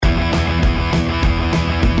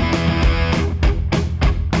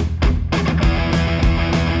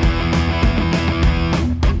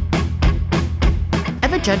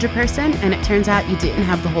judge a person and it turns out you didn't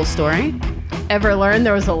have the whole story? Ever learn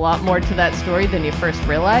there was a lot more to that story than you first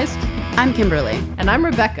realized? I'm Kimberly. And I'm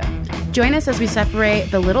Rebecca. Join us as we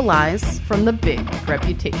separate the little lies from the big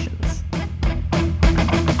reputations.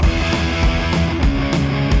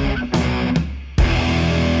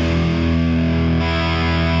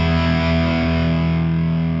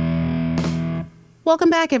 Welcome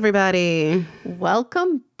back, everybody.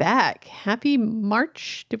 Welcome back. Happy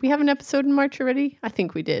March. Did we have an episode in March already? I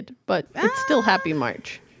think we did, but it's still Happy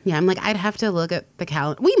March. Yeah, I'm like, I'd have to look at the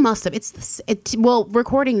calendar. We must have. Well,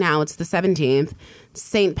 recording now, it's the 17th.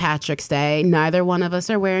 St. Patrick's Day. Neither one of us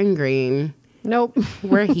are wearing green. Nope.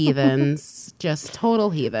 We're heathens. Just total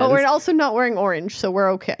heathens. But we're also not wearing orange, so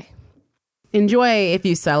we're okay. Enjoy if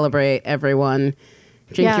you celebrate, everyone.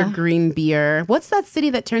 Drink your green beer. What's that city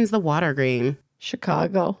that turns the water green?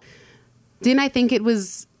 Chicago. Didn't I think it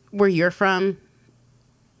was where you're from?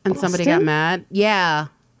 And Boston? Somebody got mad? Yeah.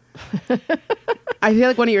 I feel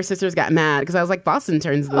like one of your sisters got mad because I was like, Boston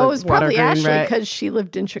turns the water green, right? Oh, it was probably Ashley because she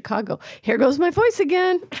lived in Chicago. Here goes my voice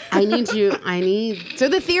again. So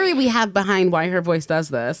the theory we have behind why her voice does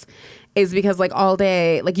this is because like all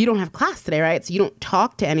day, like you don't have class today, right? So you don't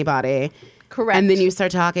talk to anybody. Correct. And then you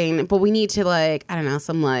start talking, but we need to like, I don't know,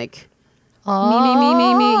 some like...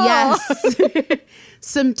 Me. Yes.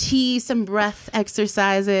 Some tea, some breath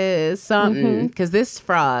exercises, something. Because this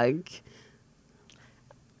frog,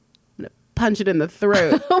 I'm going to punch it in the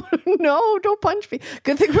throat. No, don't punch me.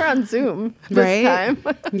 Good thing we're on Zoom this time.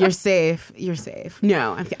 You're safe.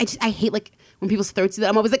 No, I hate like when people's throats do that.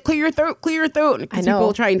 I'm always like, clear your throat. Because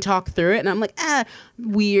people try and talk through it. And I'm like,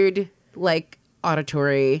 weird like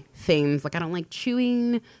auditory things. Like I don't like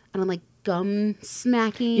chewing. I don't like gum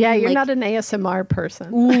smacking. Yeah, you're not an ASMR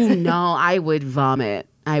person. Ooh, no, I would vomit.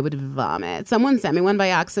 Someone sent me one by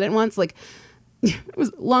accident once. Like, it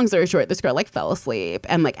was long story short, this girl like fell asleep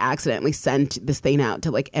and like accidentally sent this thing out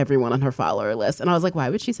to like everyone on her follower list. And I was like, why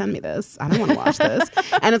would she send me this? I don't want to watch this.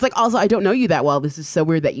 And it's like, also, I don't know you that well. This is so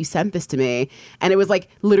weird that you sent this to me. And it was like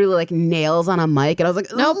literally like nails on a mic. And I was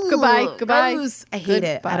like, nope, goodbye. Gross. I hate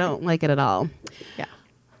it. I don't like it at all. Yeah.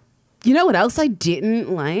 You know what else I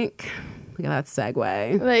didn't like? Look at that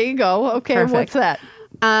segue. There you go. Okay, Perfect. What's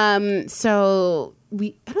that? So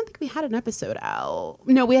I don't think we had an episode out.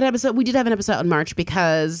 No, we did have an episode in March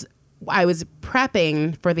because I was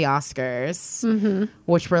prepping for the Oscars,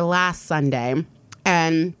 which were last Sunday,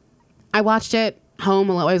 and I watched it home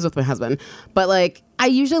alone. I was with my husband, but like I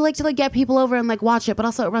usually like to like get people over and like watch it, but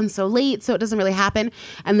also it runs so late, so it doesn't really happen.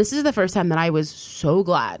 And this is the first time that I was so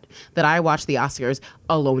glad that I watched the Oscars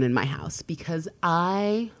alone in my house because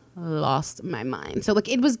I lost my mind. So like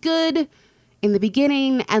it was good in the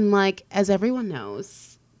beginning, and like as everyone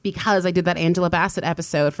knows, because I did that Angela Bassett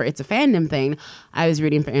episode for It's a Fandom thing, I was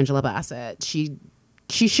rooting for Angela Bassett. She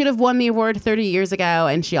should have won the award 30 years ago,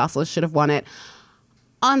 and she also should have won it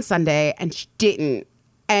on Sunday, and she didn't.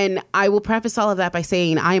 And I will preface all of that by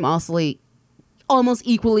saying I am also almost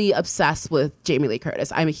equally obsessed with Jamie Lee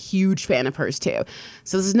Curtis. I'm a huge fan of hers too.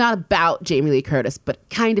 So this is not about Jamie Lee Curtis, but it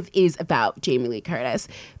kind of is about Jamie Lee Curtis.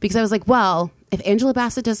 Because I was like, well, if Angela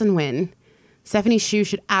Bassett doesn't win, Stephanie Hsu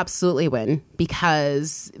should absolutely win,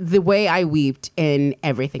 because the way I weeped in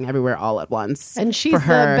Everything Everywhere All at Once. And she's the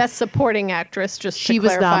best supporting actress, just she to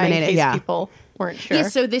was clarify nominated, in case people weren't sure. Yeah,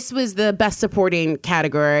 so this was the best supporting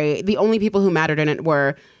category. The only people who mattered in it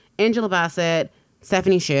were Angela Bassett,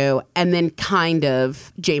 Stephanie Hsu, and then kind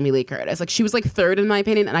of Jamie Lee Curtis. Like she was like third in my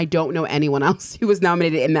opinion, and I don't know anyone else who was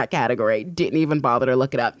nominated in that category. Didn't even bother to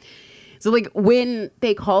look it up. So like when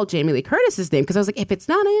they called Jamie Lee Curtis's name, because I was like, if it's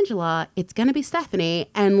not Angela, it's gonna be Stephanie,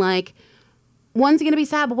 and like one's gonna be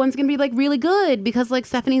sad, but one's gonna be like really good because like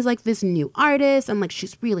Stephanie's like this new artist and like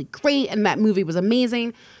she's really great, and that movie was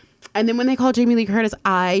amazing. And then when they called Jamie Lee Curtis,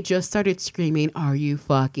 I just started screaming, "Are you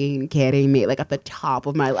fucking kidding me?" Like at the top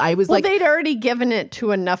of my, I was like, they'd already given it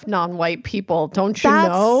to enough non-white people, don't you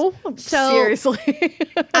know? So seriously,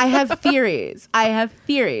 I have theories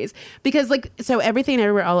because like, so Everything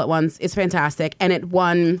Everywhere All at Once is fantastic, and it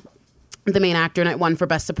won the main actor, and it won for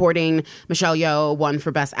best supporting. Michelle Yeoh won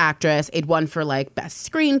for best actress. It won for like best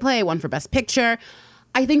screenplay, won for best picture.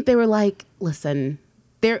 I think they were like, listen,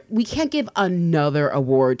 we can't give another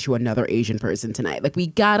award to another Asian person tonight. Like we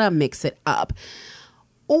gotta mix it up.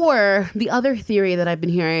 Or the other theory that I've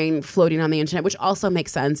been hearing floating on the internet, which also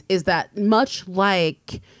makes sense, is that much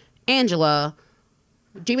like Angela,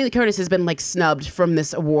 Jamie Lee Curtis has been like snubbed from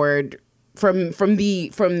this award from the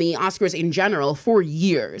Oscars in general for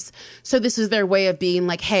years. So this is their way of being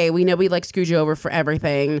like, hey, we know we like screwed you over for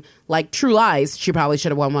everything. Like True Lies, she probably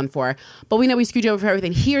should have won one for, but we know we screwed you over for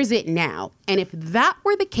everything. Here's it now. And if that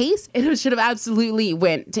were the case, it should have absolutely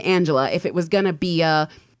went to Angela if it was gonna be a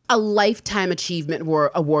lifetime achievement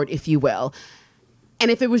award, if you will. And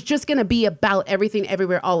if it was just going to be about everything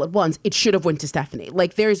everywhere all at once, it should have went to Stephanie.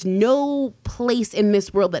 Like, there's no place in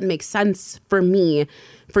this world that makes sense for me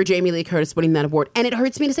for Jamie Lee Curtis winning that award. And it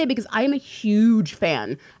hurts me to say because I am a huge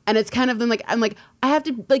fan. And it's kind of then like, I have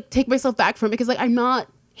to like take myself back from it because like, I'm not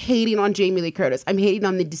hating on Jamie Lee Curtis. I'm hating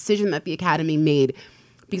on the decision that the Academy made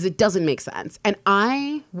because it doesn't make sense. And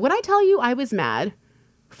would I tell you I was mad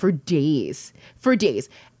for days.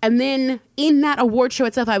 And then in that award show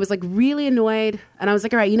itself, I was like really annoyed. And I was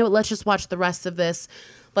like, all right, you know what? Let's just watch the rest of this.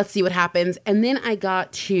 Let's see what happens. And then I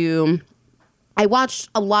watched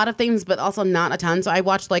a lot of things, but also not a ton. So I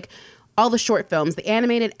watched like all the short films, the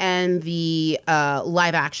animated and the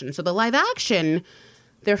live action. So the live action,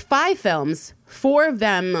 there are 5 films. 4 of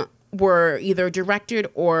them were either directed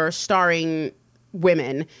or starring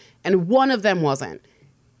women. And one of them wasn't.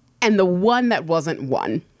 And the one that wasn't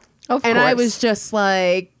won. Of and course. I was just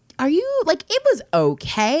like, are you, like, it was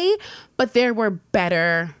okay, but there were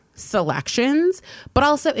better selections. But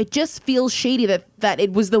also, it just feels shady that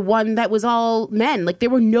it was the one that was all men. Like, there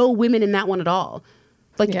were no women in that one at all.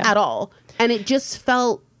 Like, at all. And it just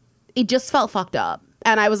felt fucked up.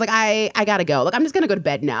 And I was like, I gotta go. Like, I'm just gonna go to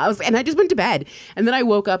bed now. And I just went to bed. And then I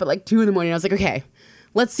woke up at like 2 a.m. I was like, okay,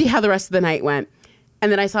 let's see how the rest of the night went.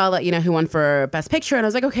 And then I saw that, who won for Best Picture. And I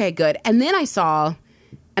was like, okay, good. And then I saw,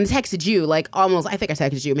 and I texted you, like almost, I think I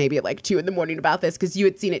texted you maybe at like 2 a.m. about this because you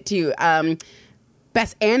had seen it too.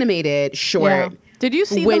 Best Animated Short. Yeah. Did you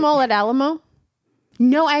see them all at Alamo?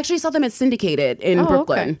 No, I actually saw them at Syndicated in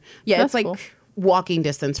Brooklyn. Okay. Yeah, That's it's like cool. walking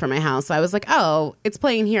distance from my house. So I was like, oh, it's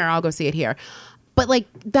playing here. I'll go see it here. But like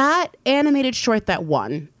that animated short that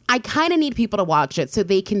won, I kind of need people to watch it so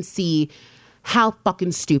they can see how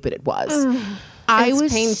fucking stupid it was. It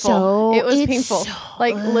was painful.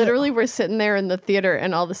 Like literally we're sitting there in the theater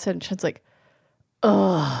and all of a sudden Chad's like,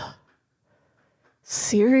 ugh,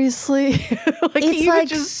 seriously? Like it's like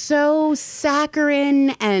so saccharine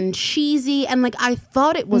and cheesy. And like, I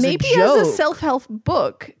thought it was maybe a joke. as a self-help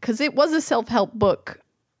book, because it was a self-help book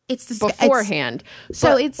beforehand.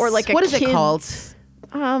 Or like what is it called?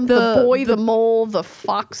 The boy, the mole, the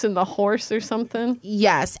fox, and the horse or something.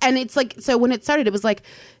 Yes. And it's like, so when it started, it was like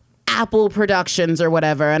Apple Productions or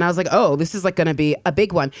whatever. And I was like, oh, this is like going to be a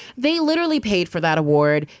big one. They literally paid for that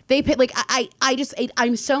award. They paid, like,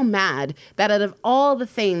 I'm so mad that out of all the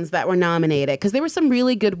things that were nominated, because there were some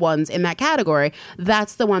really good ones in that category,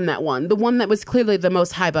 that's the one that won. The one that was clearly the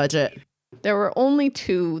most high budget. There were only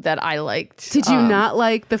 2 that I liked. Did you not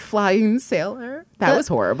like The Flying Sailor? That was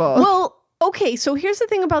horrible. Well, okay, so here's the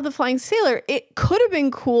thing about The Flying Sailor. It could have been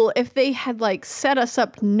cool if they had like set us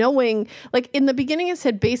up knowing, like in the beginning it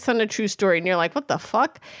said based on a true story and you're like, what the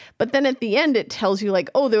fuck? But then at the end it tells you like,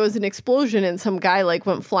 oh, there was an explosion and some guy like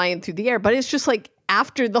went flying through the air. But it's just like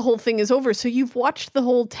after the whole thing is over. So you've watched the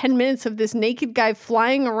whole 10 minutes of this naked guy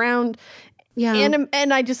flying around. Yeah.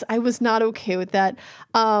 And I was not okay with that.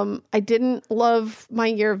 I didn't love My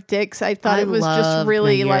Year of Dicks. I thought it was just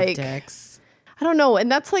really like, I don't know.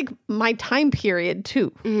 And that's like my time period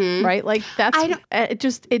too, right? Like it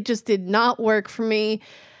just did not work for me.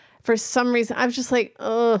 For some reason, I was just like,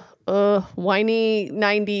 whiny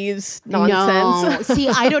 90s nonsense. No. See,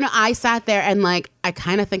 I don't know. I sat there and like, I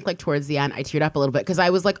kind of think like towards the end, I teared up a little bit because I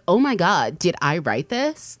was like, oh my God, did I write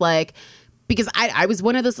this? Like, because I was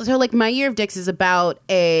one of those, so like My Year of Dicks is about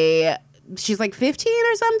she's like 15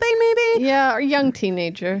 or something maybe? Yeah, or a young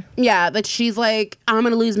teenager. Yeah, that she's like, I'm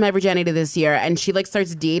going to lose my virginity this year. And she like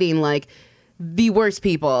starts dating like the worst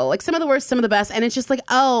people, like some of the worst, some of the best. And it's just like,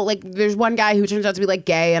 oh, like there's one guy who turns out to be like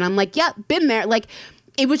gay. And I'm like, yeah, been there. Like,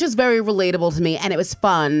 it was just very relatable to me and it was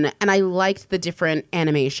fun. And I liked the different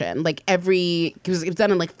animation. Like because it was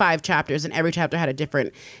done in like 5 chapters and every chapter had a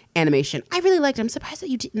different animation. I really liked it. I'm surprised that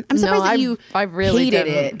you didn't. I'm surprised that you I really hated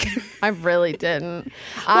didn't. it. I really didn't.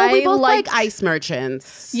 Well, we both like Ice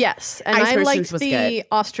Merchants. Yes. And Ice I Merchants liked the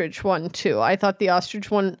ostrich one too. I thought the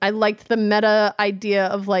ostrich one, I liked the meta idea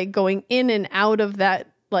of like going in and out of that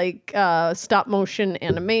like stop motion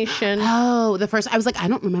animation. Oh, the first, I was like, I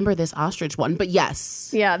don't remember this ostrich one, but yes.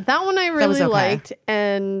 Yeah, that one I really liked.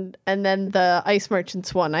 And then the Ice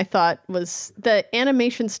Merchants one I thought was the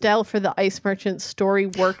animation style for the Ice Merchants story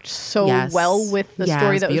worked so well with the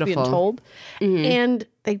story that was being told. Mm-hmm. And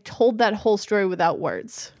they told that whole story without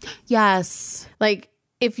words. Yes. Like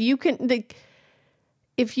if you can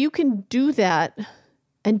do that,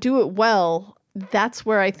 and do it well, that's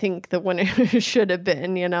where I think the winner should have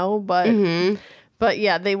been, But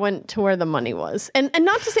yeah, they went to where the money was. And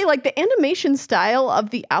not to say like the animation style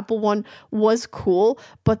of the Apple one was cool,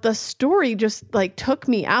 but the story just like took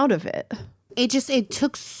me out of it. It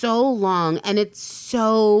took so long, and it's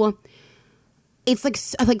like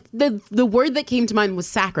the word that came to mind was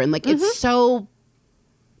saccharine. Like it's so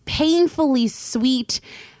painfully sweet.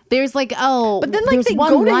 There's like, but then like they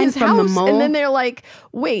go to his house and then they're like,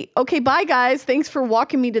 wait, okay, bye guys. Thanks for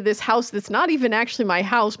walking me to this house that's not even actually my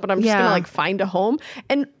house, but I'm just gonna like find a home.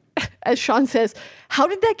 And as Sean says, how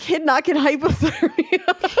did that kid not get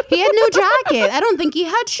hypothermia? He had no jacket. I don't think he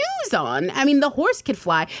had shoes on. I mean, the horse could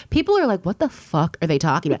fly. People are like, what the fuck are they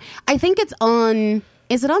talking about? I think it's on...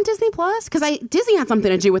 Is it on Disney Plus? Because Disney had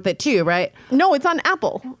something to do with it too, right? No, it's on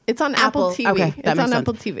Apple. It's on Apple TV. Okay, it's on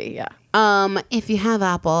Apple TV, yeah. If you have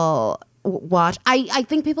Apple, watch. I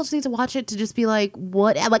think people just need to watch it to just be like,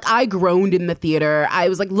 what? Like, I groaned in the theater. I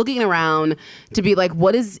was like looking around to be like,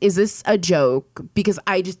 what is this a joke? Because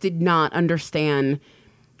I just did not understand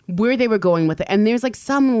where they were going with it. And there's like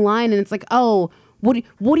some line and it's like, oh, what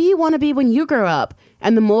do you want to be when you grow up?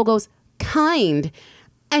 And the mole goes, kind.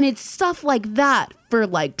 And it's stuff like that for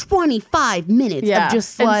like 25 minutes of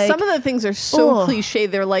just like... And some of the things are so cliche.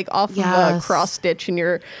 They're like off of a cross stitch in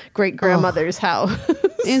your great-grandmother's house.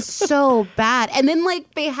 It's so bad. And then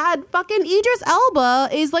like they had fucking Idris Elba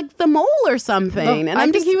is like the mole or something. I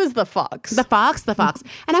think he was the fox. The fox.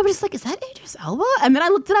 And I was just like, is that Idris Elba? And then I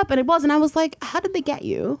looked it up and it was. And I was like, how did they get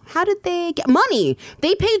you? How did they get money?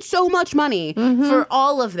 They paid so much money for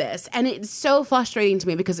all of this. And it's so frustrating to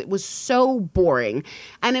me because it was so boring.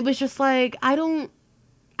 And it was just like, I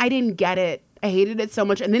didn't get it. I hated it so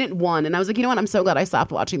much. And then it won. And I was like, you know what? I'm so glad I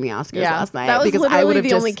stopped watching the Oscars last night. That was because literally I would have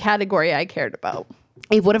the only category I cared about.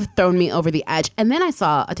 It would have thrown me over the edge. And then I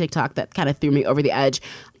saw a TikTok that kind of threw me over the edge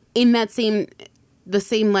in the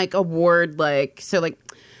same like award, like, so like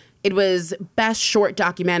it was best short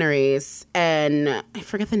documentaries. And I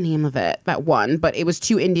forget the name of it that won, but it was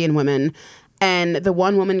 2 Indian women. And the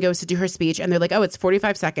one woman goes to do her speech and they're like, oh, it's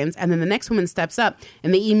 45 seconds. And then the next woman steps up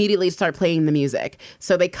and they immediately start playing the music.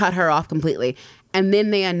 So they cut her off completely. And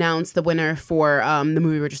then they announced the winner for the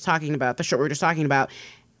movie we were just talking about, the short we were just talking about.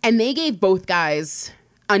 And they gave both guys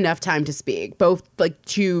enough time to speak, both like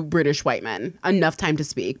 2 British white men, enough time to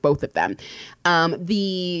speak, both of them.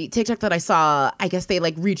 The TikTok that I saw, I guess they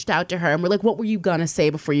like reached out to her and were like, what were you gonna say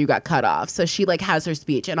before you got cut off? So she like has her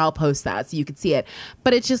speech and I'll post that so you could see it.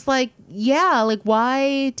 But it's just like, yeah, like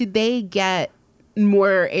why did they get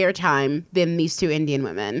more airtime than these 2 Indian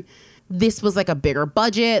women? This was like a bigger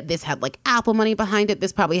budget. This had like Apple money behind it.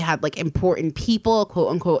 This probably had like important people, quote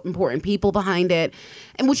unquote, important people behind it.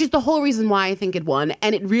 And which is the whole reason why I think it won.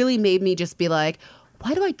 And it really made me just be like,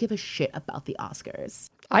 why do I give a shit about the Oscars?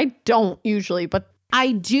 I don't usually, but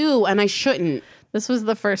I do, and I shouldn't. This was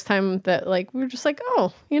the first time that like we were just like,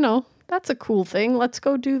 oh, that's a cool thing. Let's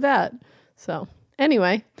go do that. So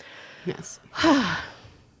anyway. Yes.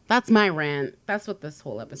 That's my rant. That's what this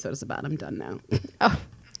whole episode is about. I'm done now.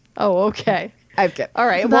 Oh, okay. I've got. All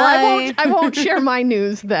right. Well, I won't share my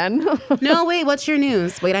news then. No, wait. What's your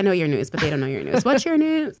news? Wait, I know your news, but they don't know your news. What's your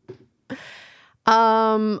news?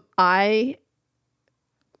 I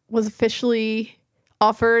was officially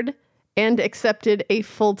offered and accepted a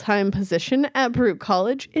full-time position at Baruch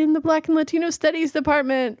College in the Black and Latino Studies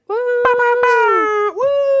department. Woo!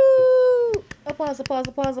 Woo! Applause.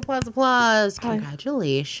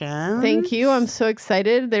 Congratulations. Thank you. I'm so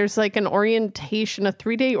excited. There's like an orientation, a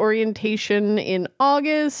 3-day orientation in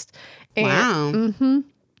August. And, wow. Mm-hmm.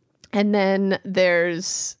 And then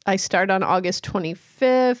I start on August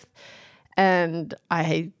 25th and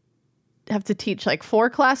I have to teach like 4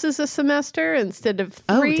 classes a semester instead of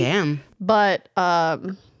 3. Oh, damn. But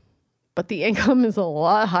the income is a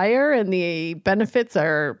lot higher and the benefits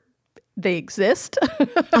they exist.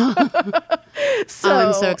 So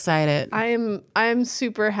I'm so excited. I'm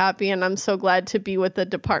super happy and I'm so glad to be with the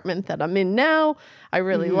department that I'm in now. I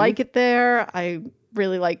really like it there. I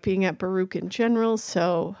really like being at Baruch in general.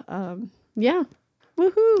 So yeah.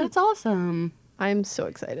 Woohoo. That's awesome. I'm so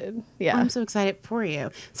excited. Yeah. I'm so excited for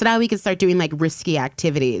you. So now we can start doing like risky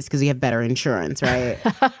activities because you have better insurance, right?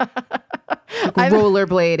 Like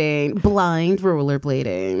rollerblading, blind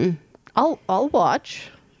rollerblading. I'll watch.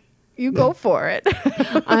 You go for it.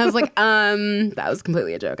 I was like, that was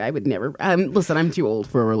completely a joke. I would never. Listen, I'm too old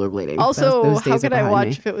for rollerblading. Also, how could I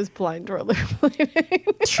watch if it was blind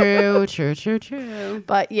rollerblading? True.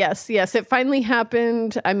 But yes, it finally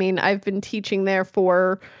happened. I mean, I've been teaching there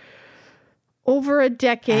for over a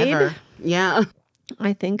decade. Ever. Yeah.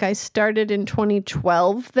 I think I started in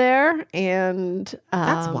 2012 there, and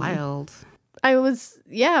That's wild. I was,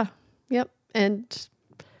 yeah, yep. And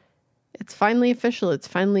it's finally official. It's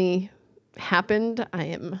finally happened. I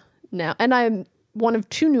am now, and I'm one of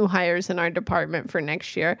 2 new hires in our department for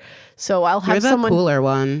next year. So I'll have You're the someone cooler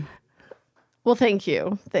one. Well, thank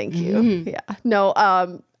you. Thank you. Yeah. No,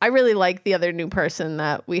 I really like the other new person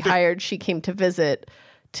that we hired. She came to visit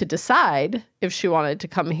to decide if she wanted to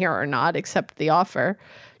come here or not, accept the offer.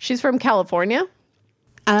 She's from California.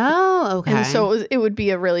 Oh, okay. And so it would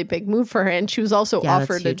be a really big move for her. And she was also Yeah, that's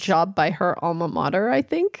offered a huge. job by her alma mater, I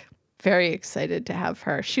think. Very excited to have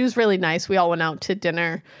her. She was really nice. We all went out to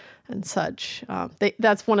dinner and such.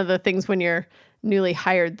 That's one of the things when you're newly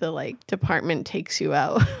hired, the like department takes you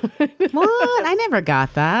out. What? I never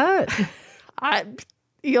got that.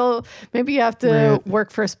 Maybe you have to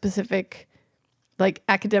work for a specific like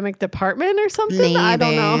academic department or something. I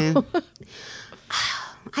don't know.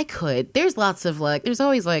 I could. There's lots of like. There's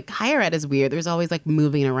always like higher ed is weird. There's always like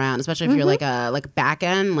moving around, especially if you're like a back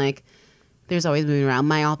end. Like there's always moving around.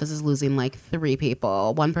 My office is losing like 3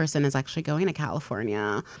 people. One person is actually going to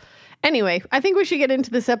California. Anyway, I think we should get into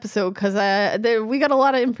this episode because we got a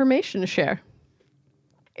lot of information to share.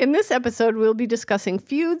 In this episode, we'll be discussing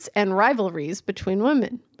feuds and rivalries between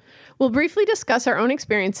women. We'll briefly discuss our own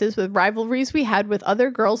experiences with rivalries we had with other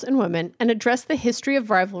girls and women and address the history of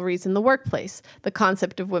rivalries in the workplace, the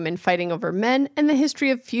concept of women fighting over men, and the history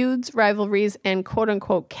of feuds, rivalries, and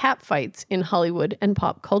quote-unquote catfights in Hollywood and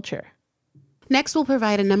pop culture. Next, we'll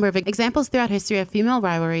provide a number of examples throughout history of female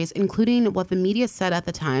rivalries, including what the media said at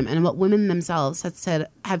the time and what women themselves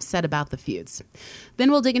have said about the feuds.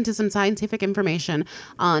 Then we'll dig into some scientific information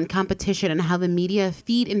on competition and how the media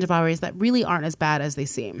feed into rivalries that really aren't as bad as they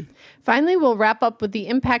seem. Finally, we'll wrap up with the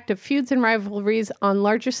impact of feuds and rivalries on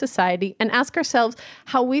larger society and ask ourselves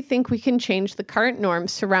how we think we can change the current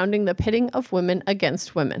norms surrounding the pitting of women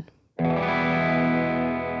against women.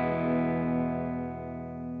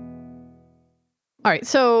 All right,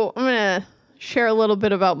 so I'm going to share a little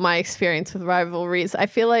bit about my experience with rivalries. I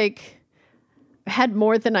feel like I had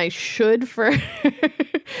more than I should for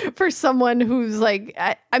for someone who's like,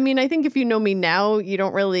 I mean, I think if you know me now, you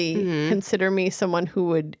don't really consider me someone who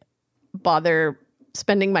would bother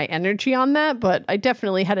spending my energy on that, but I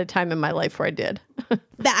definitely had a time in my life where I did.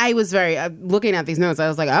 I was very, looking at these notes, I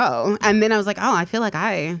was like, oh. And then I was like, oh, I feel like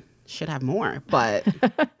I should have more, but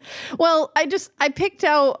well, I picked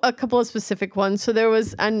out a couple of specific ones. So there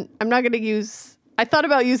was, and I'm not going to use, I thought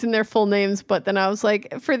about using their full names, but then I was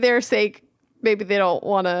like, for their sake, maybe they don't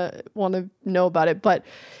want to know about it. But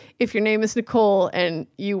if your name is Nicole and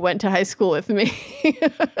you went to high school with me,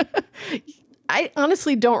 I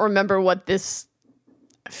honestly don't remember what this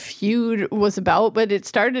feud was about, but it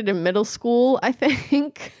started in middle school, I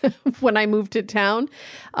think, when I moved to town.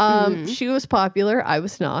 She was popular. I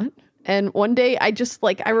was not. And one day I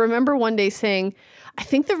remember one day saying, I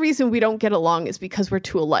think the reason we don't get along is because we're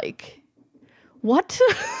too alike. What?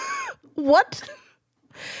 What?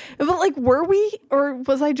 But like, were we, or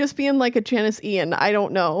was I just being like a Janice Ian? I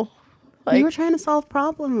don't know. Like, you were trying to solve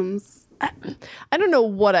problems. I don't know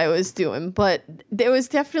what I was doing, but there was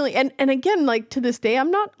definitely, and again, like to this day, I'm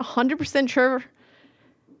not 100% sure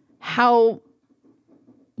how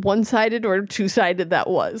one-sided or two-sided that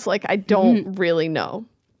was. Like, I don't really know.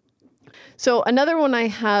 So another one I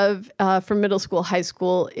have from middle school, high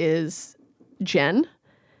school is Jen.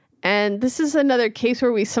 And this is another case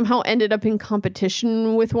where we somehow ended up in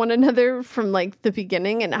competition with one another from like the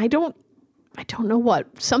beginning. And I don't know what.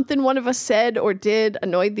 Something one of us said or did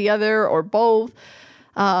annoyed the other or both.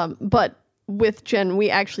 But with Jen, we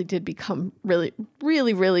actually did become really,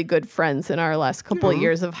 really, really good friends in our last couple of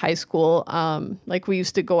years of high school. Like we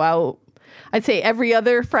used to go out, I'd say every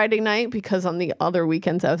other Friday night, because on the other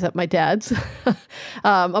weekends I was at my dad's.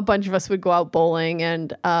 A bunch of us would go out bowling,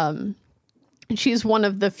 and she's one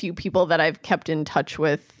of the few people that I've kept in touch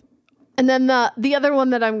with. And then the other one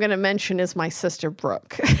that I'm going to mention is my sister,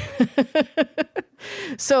 Brooke.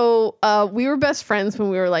 So we were best friends when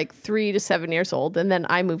we were like 3 to 7 years old, and then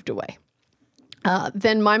I moved away.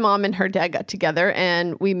 Then my mom and her dad got together,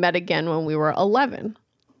 and we met again when we were 11.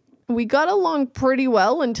 We got along pretty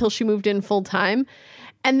well until she moved in full time.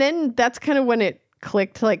 And then that's kind of when it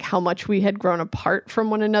clicked, like how much we had grown apart from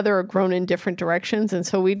one another or grown in different directions. And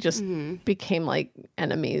so we just became like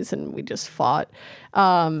enemies, and we just fought.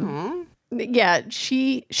 Yeah,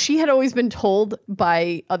 she had always been told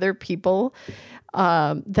by other people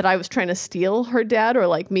that I was trying to steal her dad, or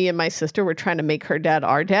like me and my sister were trying to make her dad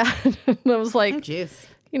our dad. And I was like, Oh, jeez.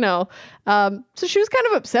 you know, so she was kind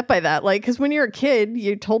of upset by that. Like, because when you're a kid,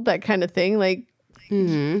 you're told that kind of thing. Like,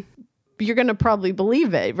 you're going to probably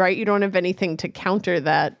believe it, right? You don't have anything to counter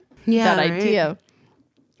that idea.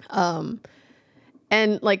 And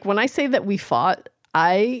like when I say that we fought,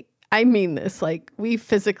 I mean this. Like we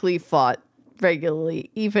physically fought regularly,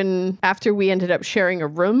 even after we ended up sharing a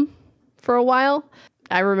room for a while.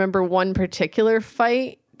 I remember one particular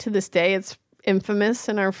fight to this day. It's infamous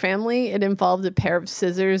in our family. It involved a pair of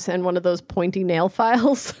scissors and one of those pointy nail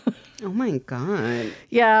files. Oh my God.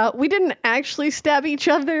 Yeah, we didn't actually stab each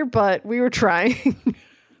other, but we were trying.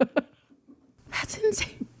 That's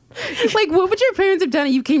insane. Like, what would your parents have done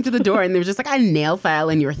if you came to the door and there was just like a nail file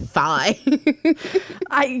in your thigh?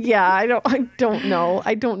 I don't know.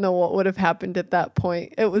 I don't know what would have happened at that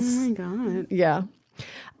point. It was, oh my God. Yeah.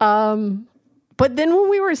 But then when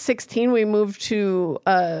we were 16, we moved to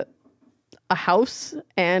a house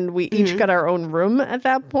and we each got our own room at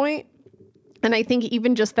that point. And I think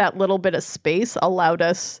even just that little bit of space allowed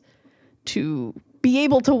us to be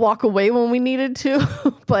able to walk away when we needed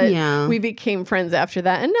to. But we became friends after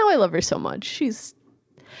that. And now I love her so much. She's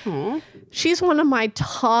one of my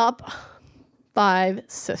top 5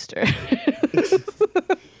 sisters.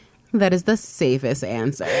 That is the safest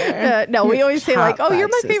answer. No, we always say like, oh, you're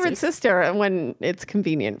my sisters. favorite sister, when it's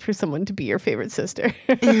convenient for someone to be your favorite sister.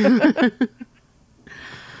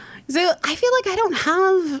 So I feel like I don't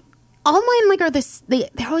have, all mine like are this, they're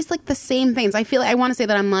always like the same things. I feel like I want to say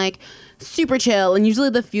that I'm like super chill, and usually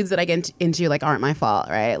the feuds that I get into like aren't my fault,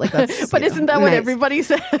 right? Like that's but isn't that what everybody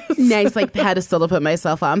says? Nice like pedestal to put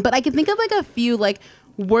myself on. But I can think of like a few like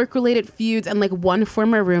work related feuds and like one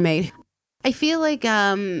former roommate. I feel like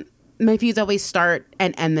my feuds always start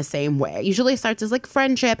and end the same way. Usually it starts as like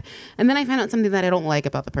friendship, and then I find out something that I don't like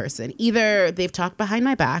about the person. Either they've talked behind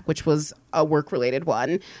my back, which was a work related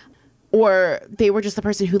one, or they were just the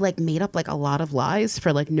person who like made up like a lot of lies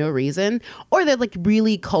for like no reason, or they're like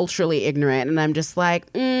really culturally ignorant, and I'm just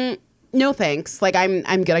like, no thanks. Like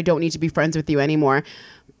I'm good. I don't need to be friends with you anymore.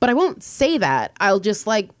 But I won't say that. I'll just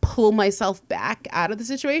like pull myself back out of the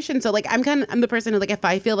situation. So like I'm the person who like, if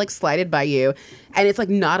I feel like slighted by you and it's like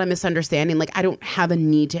not a misunderstanding, like I don't have a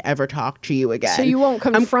need to ever talk to you again. So you won't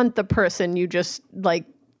confront the person. You just like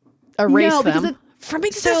erase them from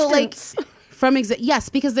existence. So like yes,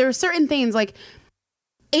 because there are certain things like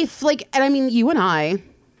if like, and I mean you and I,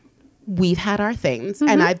 we've had our things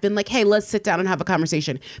and I've been like, hey, let's sit down and have a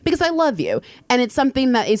conversation because I love you. And it's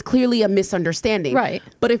something that is clearly a misunderstanding. Right.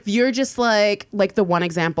 But if you're just like the one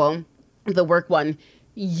example, the work one,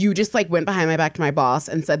 you just like went behind my back to my boss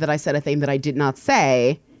and said that I said a thing that I did not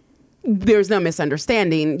say, there's no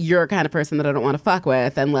misunderstanding. You're a kind of person that I don't want to fuck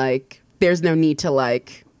with. And like, there's no need to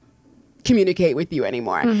like communicate with you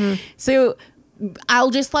anymore. So I'll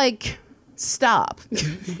just like stop.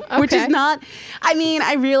 Which is not, I mean,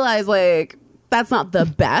 I realize like that's not the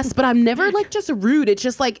best, but I'm never like just rude. It's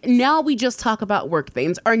just like now we just talk about work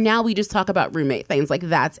things, or now we just talk about roommate things. Like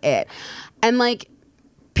that's it. And like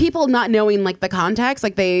people not knowing like the context,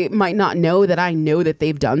 like they might not know that I know that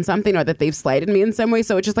they've done something or that they've slighted me in some way.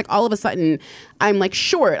 So it's just like all of a sudden I'm like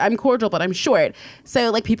short. I'm cordial, but I'm short. So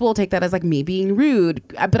like people will take that as like me being rude,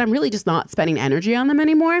 but I'm really just not spending energy on them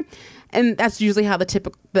anymore. And that's usually how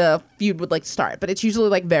the feud would like start. But it's usually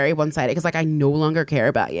like very one-sided because like I no longer care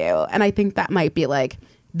about you. And I think that might be like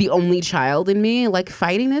the only child in me. Like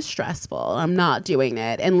fighting is stressful. I'm not doing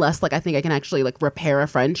it unless like I think I can actually like repair a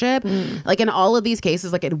friendship. Like in all of these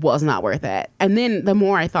cases, like it was not worth it. And then the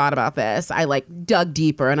more I thought about this, I like dug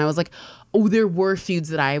deeper and I was like, oh, there were feuds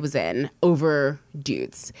that I was in over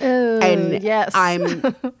dudes. And yes.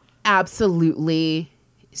 I'm absolutely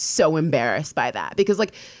so embarrassed by that because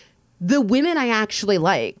like the women I actually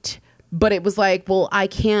liked, but it was like, well, I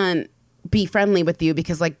can't be friendly with you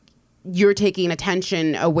because like you're taking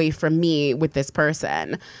attention away from me with this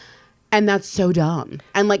person. And that's so dumb.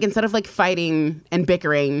 And like, instead of like fighting and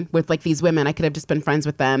bickering with like these women, I could have just been friends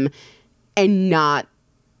with them and not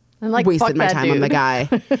like, wasted my time on the guy.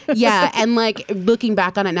 Yeah. And like looking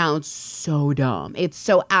back on it now, it's so dumb. It's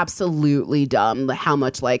so absolutely dumb how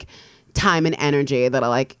much like time and energy that I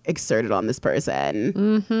like exerted on this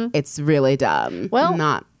person. It's really dumb. Well, I'm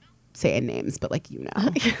not saying names, but like, you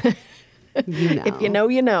know. You know. If you know,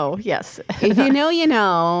 you know. Yes. If you know, you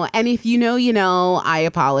know. And if you know, you know, I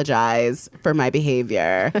apologize for my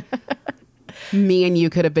behavior. Me and you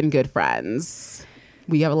could have been good friends.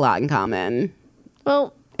 We have a lot in common.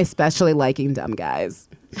 Well, especially liking dumb guys.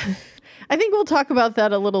 I think we'll talk about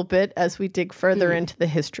that a little bit as we dig further into the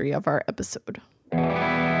history of our episode.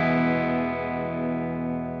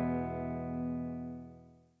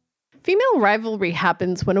 Female rivalry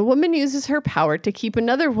happens when a woman uses her power to keep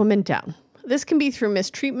another woman down. This can be through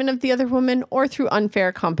mistreatment of the other woman or through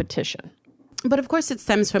unfair competition. But of course, it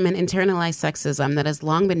stems from an internalized sexism that has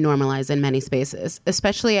long been normalized in many spaces,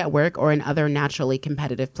 especially at work or in other naturally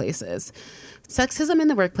competitive places. Sexism in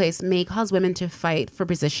the workplace may cause women to fight for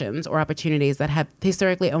positions or opportunities that have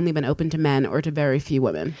historically only been open to men or to very few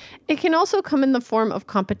women. It can also come in the form of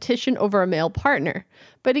competition over a male partner.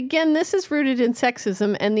 But again, this is rooted in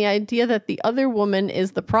sexism and the idea that the other woman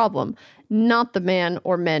is the problem, not the man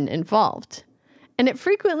or men involved. And it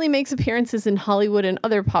frequently makes appearances in Hollywood and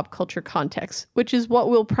other pop culture contexts, which is what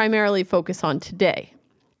we'll primarily focus on today.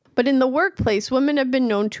 But in the workplace, women have been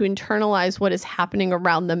known to internalize what is happening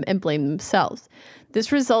around them and blame themselves.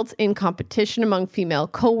 This results in competition among female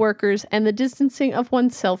coworkers and the distancing of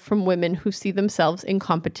oneself from women who see themselves in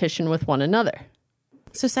competition with one another.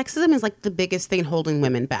 So sexism is like the biggest thing holding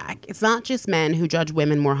women back. It's not just men who judge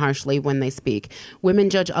women more harshly when they speak.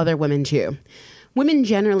 Women judge other women too. Women,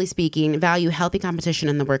 generally speaking, value healthy competition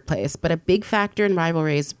in the workplace, but a big factor in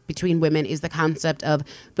rivalries between women is the concept of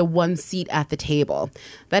the one seat at the table.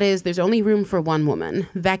 That is, there's only room for one woman.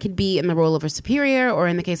 That could be in the role of a superior, or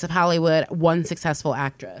in the case of Hollywood, one successful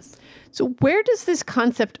actress. So where does this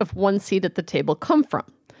concept of one seat at the table come from?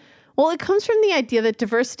 Well, it comes from the idea that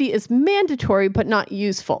diversity is mandatory but not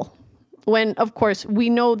useful. When, of course,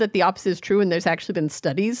 we know that the opposite is true, and there's actually been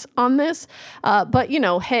studies on this. But,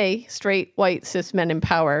 hey, straight, white, cis men in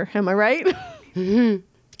power. Am I right? Mm-hmm.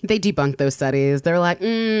 They debunk those studies. They're like,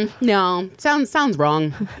 no, sounds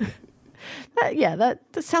wrong. That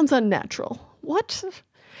sounds unnatural. What?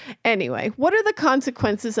 Anyway, what are the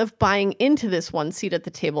consequences of buying into this one seat at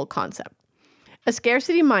the table concept? A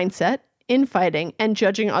scarcity mindset, infighting, and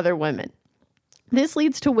judging other women. This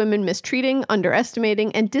leads to women mistreating,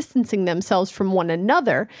 underestimating, and distancing themselves from one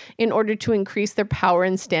another in order to increase their power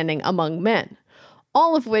and standing among men,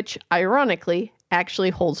 all of which, ironically, actually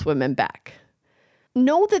holds women back.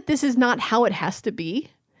 Know that this is not how it has to be.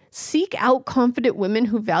 Seek out confident women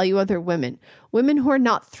who value other women who are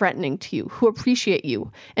not threatening to you, who appreciate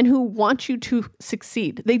you, and who want you to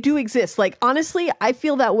succeed. They do exist. Like, honestly, I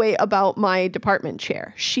feel that way about my department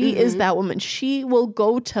chair. She is that woman. She will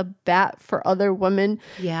go to bat for other women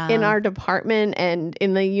in our department and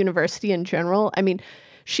in the university in general. I mean,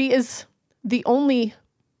 she is the only,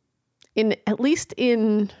 at least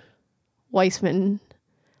in Weissman,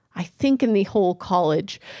 I think in the whole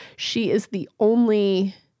college, she is the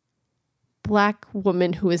only Black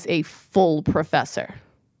woman who is a full professor.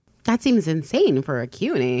 That seems insane for a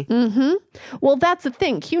CUNY. Mm-hmm. Well, that's the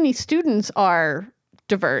thing. CUNY students are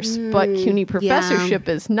diverse, but CUNY professorship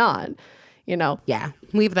is not, Yeah,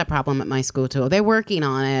 we have that problem at my school too. They're working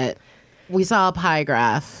on it. We saw a pie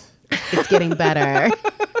graph. It's getting better.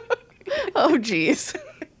 Oh, geez.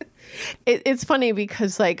 It's funny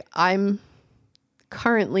because, I'm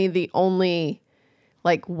currently the only,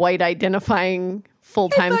 white identifying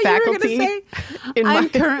full-time faculty. I'm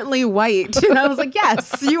currently white. And I was like,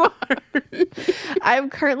 yes, you are. I'm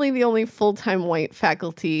currently the only full-time white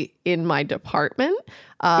faculty in my department,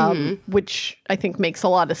 which I think makes a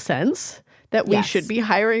lot of sense, that we should be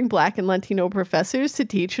hiring Black and Latino professors to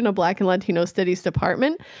teach in a Black and Latino studies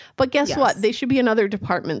department. But guess what? They should be in other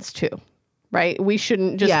departments too, right? We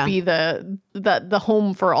shouldn't just be the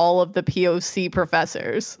home for all of the POC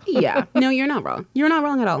professors. Yeah. No, you're not wrong. You're not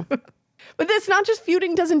wrong at all. But it's not just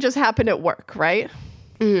feuding doesn't just happen at work, right?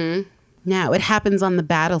 Mm-hmm. No, it happens on the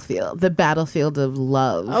battlefield of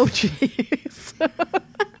love. Oh, jeez.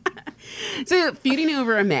 So feuding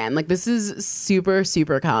over a man, this is super,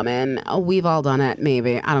 super common. We've all done it,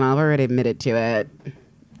 maybe. I don't know. I've already admitted to it.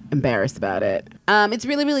 Embarrassed about it. It's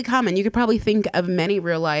really, really common. You could probably think of many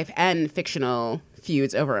real life and fictional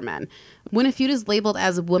feuds over a man. When a feud is labeled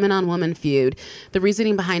as a woman-on-woman feud, the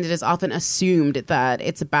reasoning behind it is often assumed that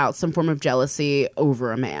it's about some form of jealousy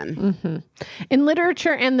over a man. Mm-hmm. In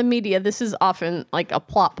literature and the media, this is often a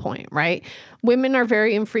plot point, right? Women are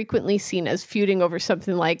very infrequently seen as feuding over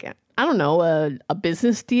something like, I don't know, a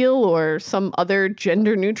business deal or some other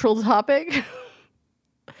gender-neutral topic.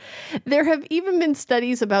 There have even been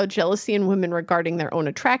studies about jealousy in women regarding their own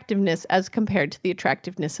attractiveness as compared to the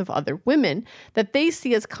attractiveness of other women that they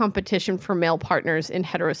see as competition for male partners in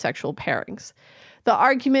heterosexual pairings. The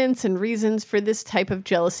arguments and reasons for this type of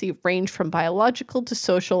jealousy range from biological to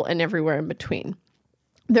social and everywhere in between.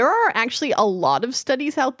 There are actually a lot of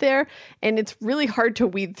studies out there, and it's really hard to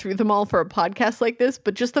weed through them all for a podcast like this,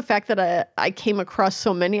 but just the fact that I came across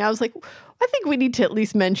so many, I was like, I think we need to at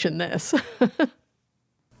least mention this.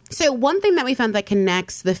 So one thing that we found that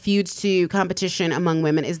connects the feuds to competition among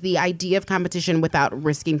women is the idea of competition without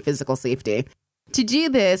risking physical safety. To do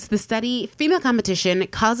this, the study Female Competition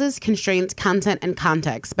Causes, Constraints, Content, and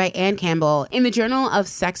Context by Anne Campbell in the Journal of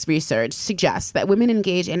Sex Research suggests that women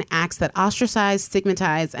engage in acts that ostracize,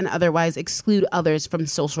 stigmatize, and otherwise exclude others from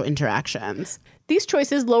social interactions. These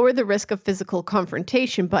choices lower the risk of physical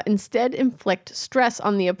confrontation, but instead inflict stress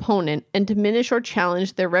on the opponent and diminish or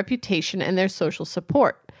challenge their reputation and their social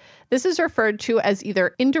support. This is referred to as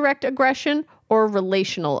either indirect aggression or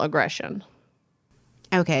relational aggression.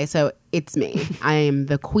 Okay, so it's me. I am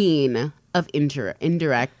the queen of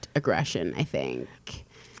indirect aggression, I think.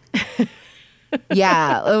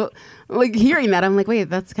 Yeah, like hearing that, I'm like, wait,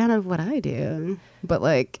 that's kind of what I do. But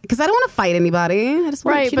like, because I don't want to fight anybody. I just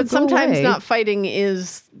want Right, you but to go sometimes away. not fighting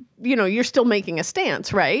is, you're still making a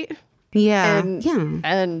stance, right? Yeah,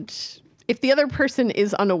 And if the other person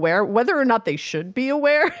is unaware, whether or not they should be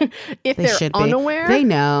aware, if They they're should be. unaware, They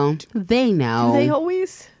know. They know. do they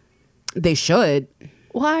always? They should.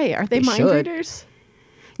 Why? Are they mind should. readers?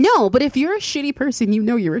 No, but if you're a shitty person, you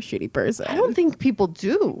know you're a shitty person. I don't think people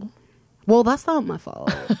do. Well, that's not my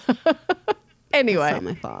fault. Anyway. It's not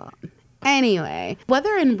my fault. Anyway,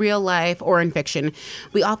 whether in real life or in fiction,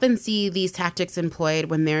 we often see these tactics employed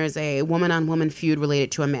when there is a woman-on-woman feud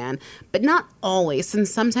related to a man, but not always,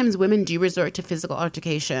 since sometimes women do resort to physical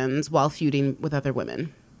altercations while feuding with other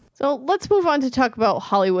women. So let's move on to talk about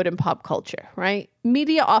Hollywood and pop culture, right?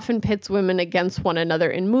 Media often pits women against one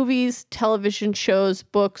another in movies, television shows,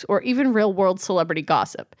 books, or even real-world celebrity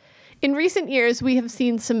gossip. In recent years, we have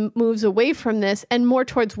seen some moves away from this and more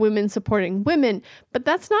towards women supporting women, but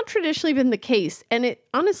that's not traditionally been the case, and it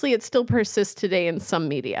still persists today in some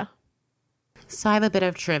media. So I have a bit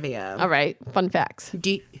of trivia. All right, fun facts.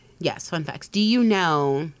 Yes, fun facts. Do you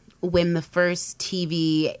know when the first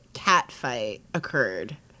TV cat fight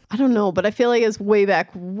occurred? I don't know, but I feel like it's way back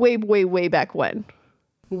when.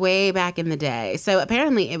 Way back in the day. So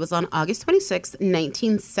apparently it was on August 26,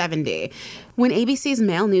 1970, when ABC's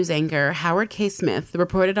male news anchor Howard K. Smith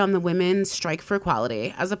reported on the women's strike for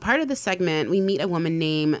equality. As a part of the segment, we meet a woman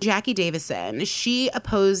named Jackie Davison. She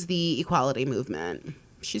opposed the equality movement.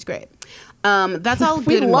 She's great. That's all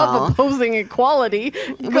We good and love well. opposing equality.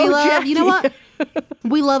 We love, Jackie. you know what?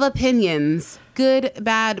 We love opinions. Good,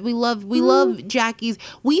 bad. We love Jackie's.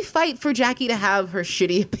 We fight for Jackie to have her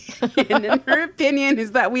shitty opinion. And her opinion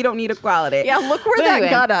is that we don't need equality. Yeah, look where But that anyway.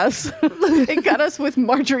 got us. It got us with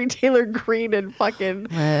Marjorie Taylor Greene and fucking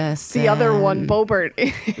the other one, Boebert.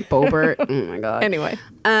 Boebert. Oh my God. Anyway.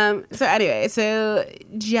 So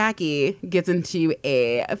Jackie gets into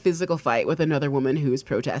a physical fight with another woman who's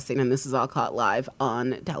protesting, and this is all caught live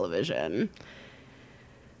on television.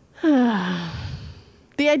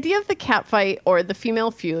 The idea of the catfight or the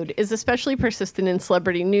female feud is especially persistent in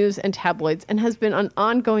celebrity news and tabloids and has been an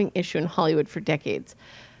ongoing issue in Hollywood for decades.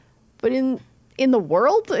 But in the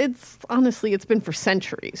world, it's been for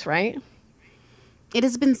centuries, right? It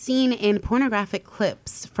has been seen in pornographic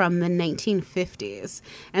clips from the 1950s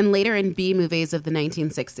and later in B movies of the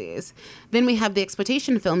 1960s. Then we have the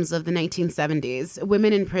exploitation films of the 1970s.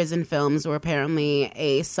 Women in prison films were apparently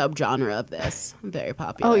a subgenre of this. Very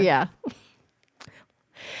popular. Oh, yeah.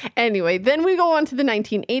 Anyway, then we go on to the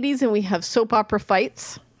 1980s and we have soap opera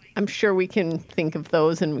fights. I'm sure we can think of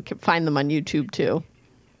those and we can find them on YouTube too.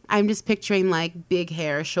 I'm just picturing like big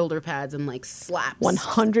hair, shoulder pads, and like slaps.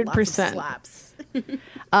 100%. Lots of slaps.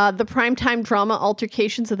 The primetime drama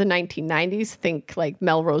altercations of the 1990s, think like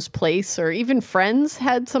Melrose Place or even Friends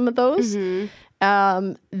had some of those.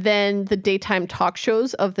 Mm-hmm. Then the daytime talk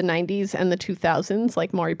shows of the 90s and the 2000s,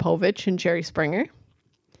 like Maury Povich and Jerry Springer.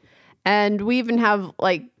 And we even have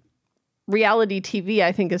like reality TV,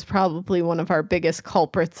 I think, is probably one of our biggest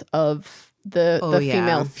culprits of the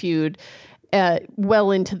female feud. Well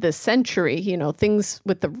into this century, you know, things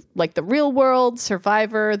with the Real World,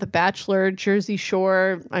 Survivor, The Bachelor, Jersey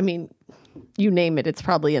Shore. I mean, you name it, it's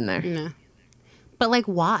probably in there. Yeah. But like,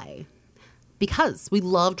 why? Because we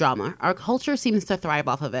love drama. Our culture seems to thrive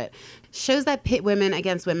off of it. Shows that pit women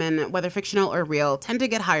against women, whether fictional or real, tend to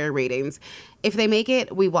get higher ratings. If they make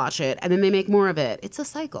it, we watch it, and then they make more of it. It's a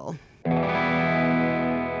cycle.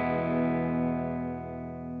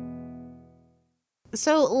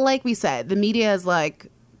 So, like we said, the media is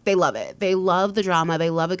like, they love it. They love the drama.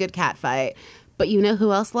 They love a good cat fight. But you know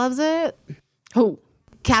who else loves it? Who?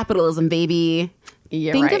 Capitalism, baby.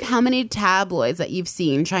 Yeah, Think right. of how many tabloids that you've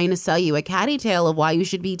seen trying to sell you a catty tale of why you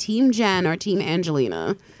should be Team Jen or Team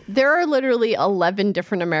Angelina. There are literally 11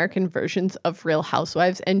 different American versions of Real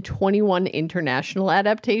Housewives and 21 international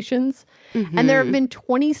adaptations. Mm-hmm. And there have been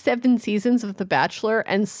 27 seasons of The Bachelor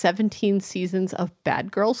and 17 seasons of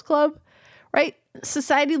Bad Girls Club, right?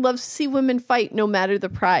 Society loves to see women fight no matter the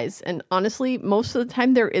prize. And honestly, most of the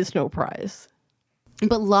time there is no prize.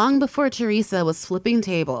 But long before Teresa was flipping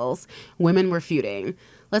tables, women were feuding.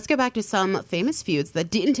 Let's go back to some famous feuds that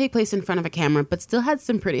didn't take place in front of a camera, but still had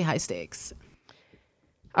some pretty high stakes.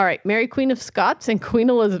 All right, Mary Queen of Scots and Queen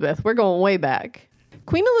Elizabeth. We're going way back.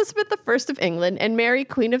 Queen Elizabeth I of England and Mary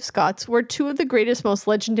Queen of Scots were two of the greatest, most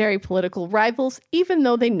legendary political rivals, even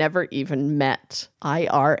though they never even met.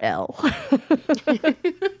 IRL.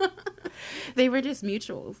 They were just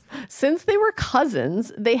mutuals. Since they were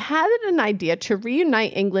cousins, they had an idea to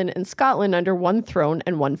reunite England and Scotland under one throne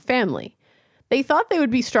and one family. They thought they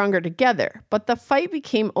would be stronger together, but the fight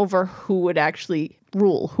became over who would actually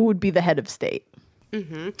rule, who would be the head of state.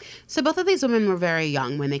 Mm-hmm. So both of these women were very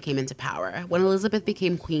young when they came into power. When Elizabeth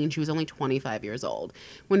became queen, she was only 25 years old.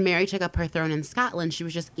 When Mary took up her throne in Scotland, she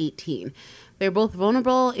was just 18. They were both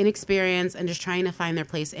vulnerable, inexperienced, and just trying to find their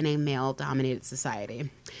place in a male-dominated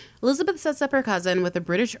society. Elizabeth sets up her cousin with a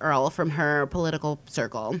British earl from her political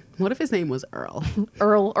circle. What if his name was Earl?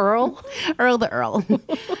 Earl? Earl the Earl.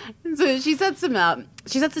 So she sets him up.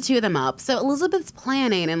 She sets the two of them up. So Elizabeth's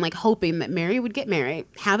planning and hoping that Mary would get married,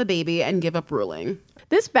 have a baby, and give up ruling.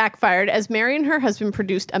 This backfired as Mary and her husband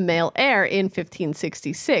produced a male heir in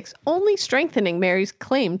 1566, only strengthening Mary's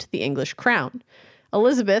claim to the English crown.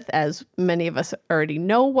 Elizabeth, as many of us already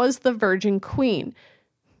know, was the Virgin Queen.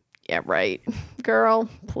 Yeah, right. Girl,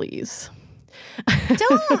 please. You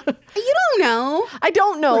don't know. I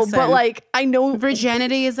don't know, Listen, but I know.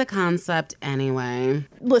 Virginity is a concept anyway.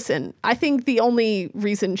 Listen, I think the only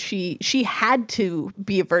reason she had to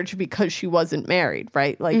be a virgin because she wasn't married,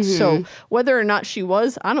 right? So whether or not she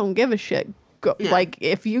was, I don't give a shit. Yeah.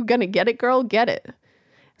 If you're going to get it, girl, get it.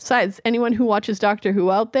 Besides, anyone who watches Doctor Who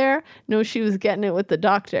out there knows she was getting it with the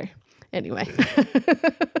doctor. Anyway.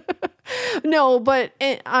 No, but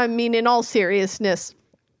I mean, in all seriousness,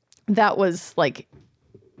 that was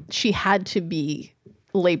she had to be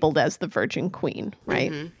labeled as the Virgin Queen,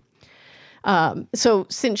 right? Mm-hmm. So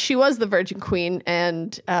since she was the Virgin Queen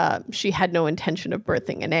and she had no intention of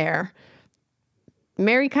birthing an heir,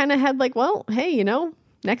 Mary kind of had well, hey,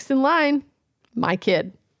 next in line, my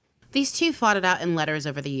kid. These two fought it out in letters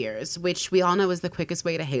over the years, which we all know is the quickest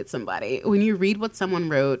way to hate somebody. When you read what someone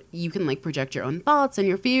wrote, you can project your own thoughts and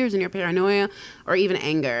your fears and your paranoia or even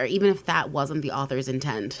anger, even if that wasn't the author's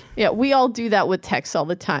intent. Yeah, we all do that with text all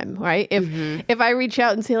the time, right? If I reach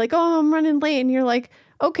out and say oh, I'm running late, and you're like,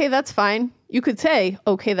 okay, that's fine. You could say,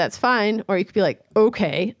 okay, that's fine. Or you could be like,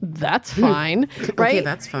 okay, that's fine, right? Okay,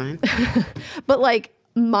 that's fine. But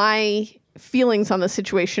my feelings on the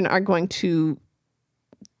situation are going to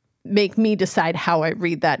make me decide how I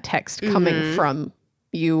read that text coming from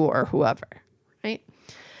you or whoever, right?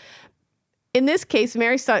 In this case,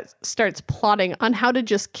 Mary starts plotting on how to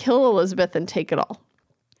just kill Elizabeth and take it all.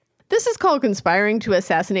 This is called conspiring to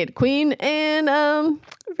assassinate a queen and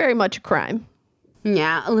very much a crime.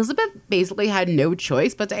 Yeah, Elizabeth basically had no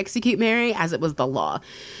choice but to execute Mary, as it was the law.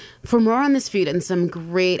 For more on this feud and some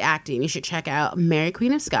great acting, you should check out Mary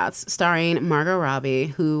Queen of Scots, starring Margot Robbie,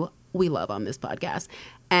 who we love on this podcast,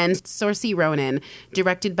 and Saoirse Ronan,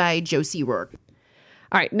 directed by Josie Rourke.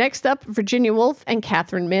 All right, next up, Virginia Woolf and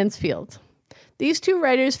Catherine Mansfield. These two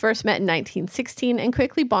writers first met in 1916 and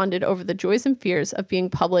quickly bonded over the joys and fears of being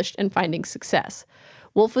published and finding success.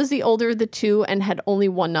 Woolf was the older of the two and had only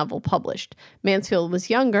one novel published. Mansfield was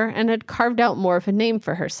younger and had carved out more of a name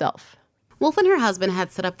for herself. Woolf and her husband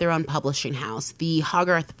had set up their own publishing house, the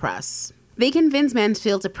Hogarth Press. They convinced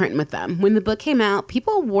Mansfield to print with them. When the book came out,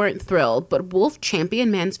 people weren't thrilled, but Woolf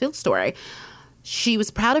championed Mansfield's story. She was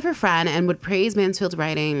proud of her friend and would praise Mansfield's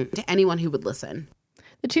writing to anyone who would listen.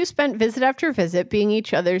 The two spent visit after visit being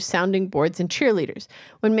each other's sounding boards and cheerleaders.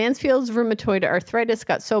 When Mansfield's rheumatoid arthritis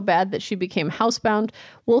got so bad that she became housebound,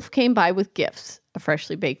 Woolf came by with gifts, a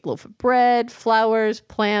freshly baked loaf of bread, flowers,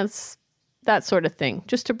 plants, that sort of thing,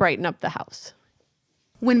 just to brighten up the house.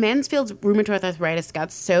 When Mansfield's rheumatoid arthritis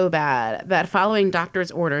got so bad that following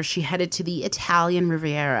doctor's orders, she headed to the Italian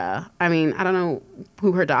Riviera. I mean, I don't know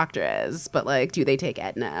who her doctor is, but do they take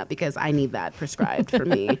Aetna? Because I need that prescribed for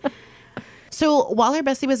me. So while her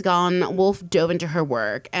bestie was gone, Woolf dove into her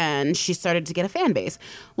work and she started to get a fan base.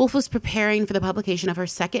 Woolf was preparing for the publication of her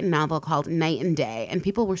second novel called Night and Day, and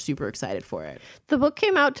people were super excited for it. The book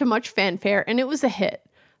came out to much fanfare and it was a hit.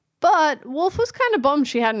 But Woolf was kind of bummed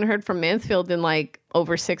she hadn't heard from Mansfield in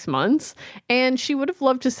over 6 months, and she would have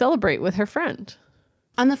loved to celebrate with her friend.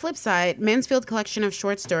 On the flip side, Mansfield's collection of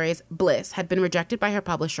short stories, Bliss, had been rejected by her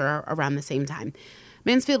publisher around the same time.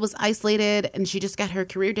 Mansfield was isolated, and she just got her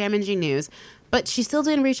career-damaging news, but she still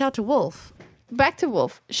didn't reach out to Woolf. Back to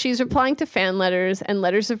Woolf. She's replying to fan letters and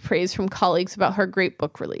letters of praise from colleagues about her great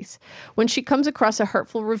book release, when she comes across a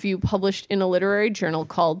hurtful review published in a literary journal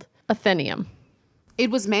called Athenaeum. It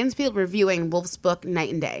was Mansfield reviewing Woolf's book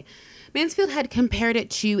Night and Day. Mansfield had compared it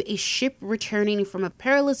to a ship returning from a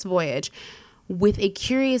perilous voyage with a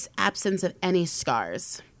curious absence of any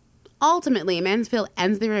scars. Ultimately, Mansfield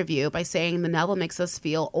ends the review by saying the novel makes us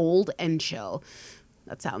feel old and chill.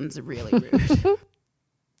 That sounds really rude.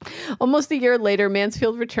 Almost a year later,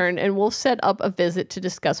 Mansfield returned and Woolf set up a visit to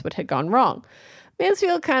discuss what had gone wrong.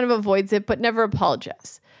 Mansfield kind of avoids it, but never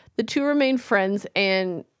apologizes. The two remain friends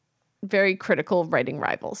and very critical writing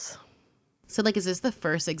rivals. So, like, is this the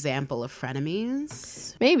first example of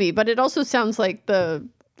frenemies? Maybe, but it also sounds like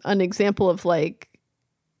an example of, like,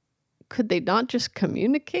 could they not just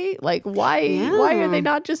communicate? Like, why are they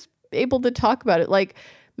not just able to talk about it? Like,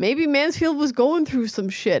 maybe Mansfield was going through some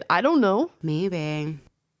shit. I don't know. Maybe.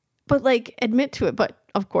 But, like, admit to it. But,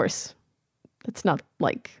 of course, it's not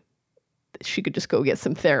like she could just go get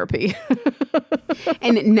some therapy.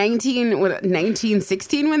 And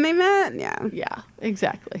 1916 when they met? Yeah. Yeah,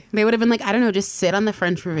 exactly. They would have been like, I don't know, just sit on the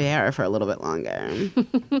French Riviera for a little bit longer.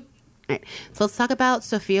 Right. So let's talk about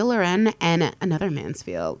Sophia Loren and another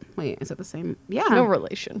Mansfield. Wait, is it the same? Yeah. No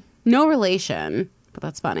relation. No relation. But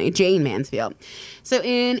that's funny. Jane Mansfield. So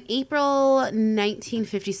in April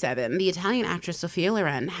 1957, the Italian actress Sophia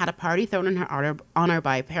Loren had a party thrown in her honor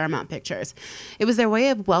by Paramount Pictures. It was their way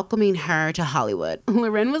of welcoming her to Hollywood.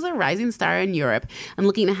 Loren was a rising star in Europe and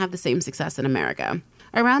looking to have the same success in America.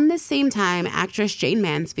 Around this same time, actress Jane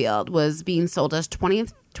Mansfield was being sold as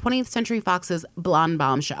 20th Century Fox's blonde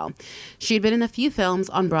bombshell. She had been in a few films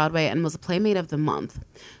on Broadway and was a Playmate of the Month.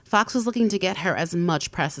 Fox was looking to get her as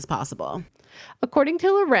much press as possible. According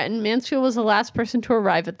to Loren, Mansfield was the last person to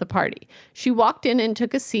arrive at the party. She walked in and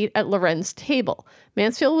took a seat at Loren's table.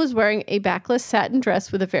 Mansfield was wearing a backless satin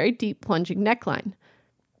dress with a very deep plunging neckline.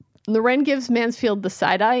 Loren gives Mansfield the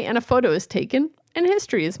side eye and a photo is taken, and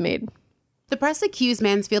history is made. The press accused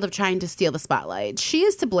Mansfield of trying to steal the spotlight. She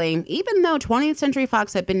is to blame, even though 20th Century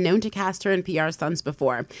Fox had been known to cast her in PR stunts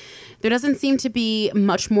before. There doesn't seem to be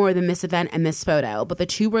much more than this event and this photo, but the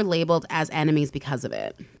two were labeled as enemies because of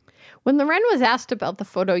it. When Loren was asked about the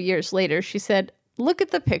photo years later, she said, "Look at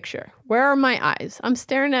the picture. Where are my eyes? I'm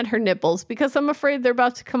staring at her nipples because I'm afraid they're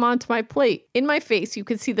about to come onto my plate. In my face, you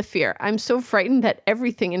could see the fear. I'm so frightened that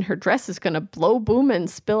everything in her dress is going to blow, boom, and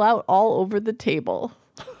spill out all over the table."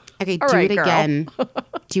 Okay, All do right, it girl. again.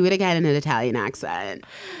 Do it again in an Italian accent.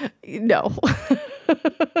 No. Look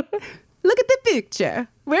at the picture.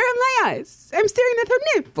 Where are my eyes? I'm staring at her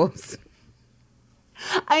nipples.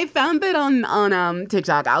 I found it on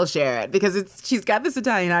TikTok. I'll share it because she's got this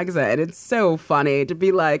Italian accent. It's so funny to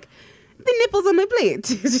be like, the nipples on my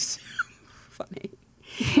plate. It's just funny.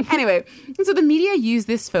 Anyway, so the media used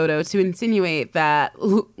this photo to insinuate that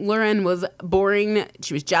Loren was boring,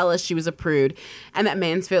 she was jealous, she was a prude, and that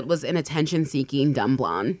Mansfield was an attention-seeking dumb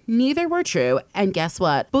blonde. Neither were true, and guess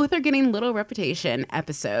what? Both are getting little reputation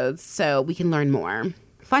episodes, so we can learn more.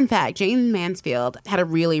 Fun fact, Jane Mansfield had a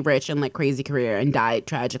really rich and crazy career and died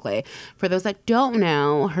tragically. For those that don't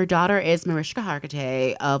know, her daughter is Mariska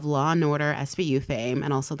Hargitay of Law & Order SVU fame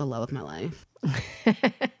and also the love of my life.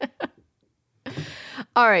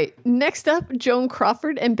 All right, next up, Joan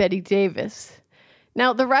Crawford and Bette Davis.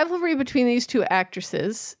 Now, the rivalry between these two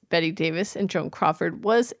actresses, Bette Davis and Joan Crawford,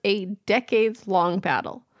 was a decades-long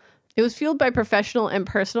battle. It was fueled by professional and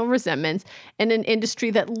personal resentments and an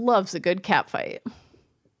industry that loves a good catfight.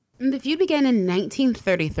 The feud began in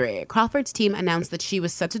 1933. Crawford's team announced that she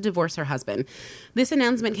was set to divorce her husband. This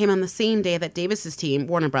announcement came on the same day that Davis's team,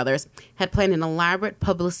 Warner Brothers, had planned an elaborate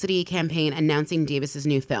publicity campaign announcing Davis's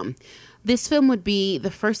new film. This film would be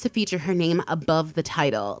the first to feature her name above the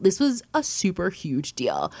title. This was a super huge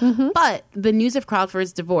deal. But the news of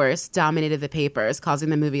Crawford's divorce dominated the papers,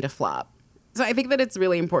 causing the movie to flop. So I think that it's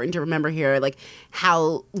really important to remember here,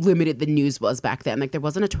 how limited the news was back then. There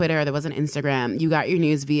wasn't a Twitter, there wasn't Instagram. You got your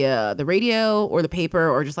news via the radio or the paper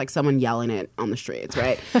or just someone yelling it on the streets,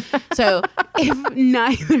 right? So if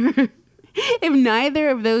neither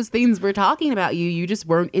of those things were talking about you, you just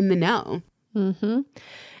weren't in the know.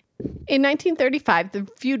 In 1935, the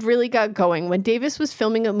feud really got going when Davis was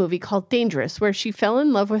filming a movie called Dangerous, where she fell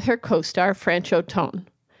in love with her co-star, Franchot Tone.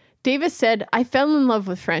 Davis said, "I fell in love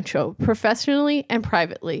with Franchot, professionally and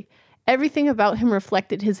privately. Everything about him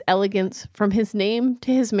reflected his elegance, from his name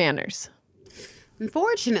to his manners."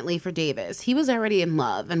 Unfortunately for Davis, he was already in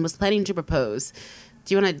love and was planning to propose.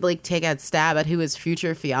 Do you want to take a stab at who his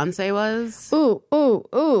future fiance was?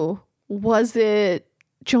 Ooh. Was it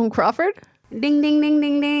Joan Crawford? Ding, ding, ding,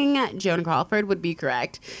 ding, ding. Joan Crawford would be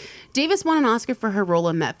correct. Davis won an Oscar for her role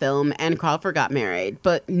in that film, and Crawford got married,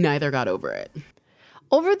 but neither got over it.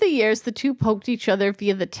 Over the years, the two poked each other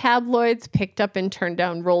via the tabloids, picked up and turned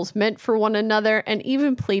down roles meant for one another, and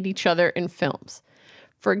even played each other in films.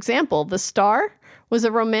 For example, The Star was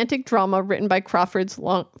a romantic drama written by Crawford's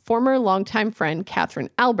former longtime friend, Catherine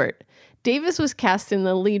Albert. Davis was cast in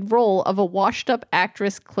the lead role of a washed-up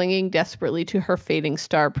actress clinging desperately to her fading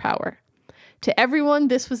star power. To everyone,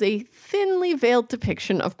 this was a thinly veiled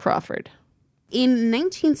depiction of Crawford. In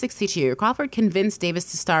 1962, Crawford convinced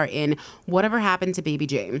Davis to star in Whatever Happened to Baby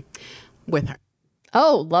Jane with her.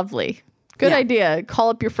 Oh, lovely. Good idea. Call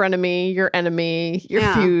up your frenemy, your enemy, your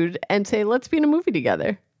feud, and say, let's be in a movie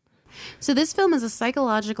together. So this film is a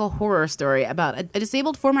psychological horror story about a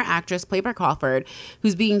disabled former actress played by Crawford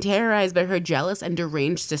who's being terrorized by her jealous and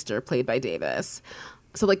deranged sister played by Davis.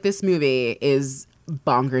 So like this movie is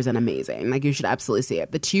bonkers and amazing. Like you should absolutely see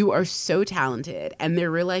it. The two are so talented and their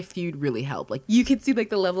real life feud really helped. Like you could see like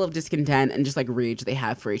the level of discontent and just like rage they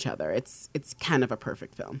have for each other. It's kind of a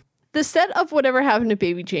perfect film. The set of Whatever Happened to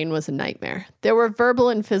Baby Jane was a nightmare. There were verbal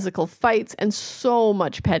and physical fights and so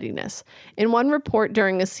much pettiness. In one report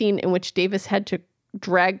during a scene in which Davis had to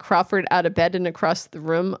drag Crawford out of bed and across the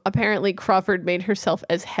room, apparently Crawford made herself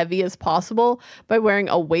as heavy as possible by wearing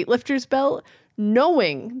a weightlifter's belt,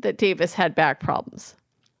 knowing that Davis had back problems.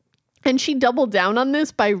 And she doubled down on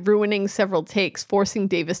this by ruining several takes, forcing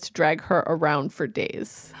Davis to drag her around for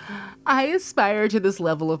days. I aspire to this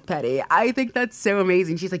level of petty. I think that's so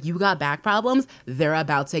amazing. She's like, you got back problems? They're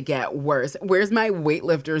about to get worse. Where's my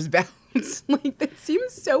weightlifter's belt? Like, that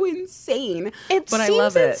seems so insane. I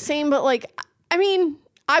love it. Insane, but like, I mean,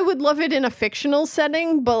 I would love it in a fictional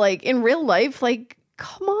setting, but like in real life, like,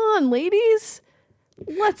 come on, ladies.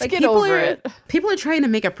 Let's get over it. People are trying to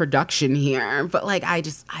make a production here, but like I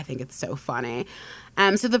think it's so funny.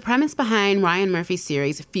 So the premise behind Ryan Murphy's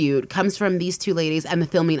series Feud comes from these two ladies and the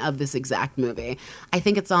filming of this exact movie. I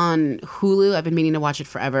think it's on Hulu. I've been meaning to watch it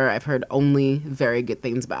forever. I've heard only very good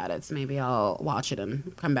things about it, so maybe I'll watch it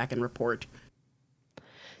and come back and report.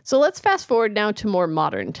 So let's fast forward now to more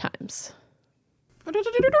modern times.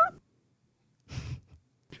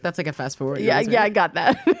 That's like a fast forward. Yeah, I got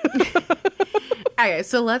that. Okay,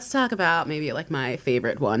 so let's talk about maybe like my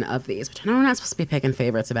favorite one of these, which I know we're not supposed to be picking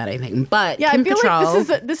favorites about anything, but yeah, Kim I feel Cattrall,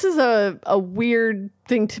 like this is a weird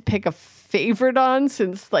thing to pick a favorite on,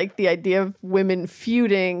 since like the idea of women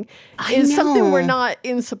feuding is something we're not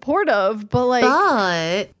in support of, but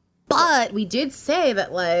like, but we did say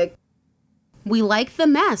that like we like the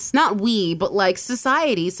mess, not we, but like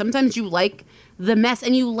society. Sometimes you like the mess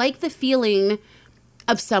and you like the feeling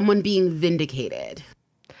of someone being vindicated.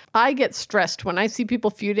 I get stressed when I see people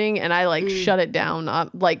feuding and I like shut it down,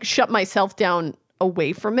 like shut myself down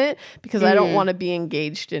away from it because I don't want to be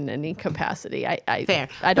engaged in any capacity. Fair.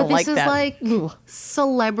 I don't like that. This is like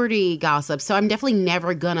celebrity gossip. So I'm definitely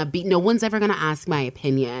never gonna no one's ever gonna ask my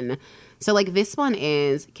opinion. So like this one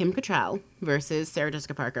is Kim Cattrall versus Sarah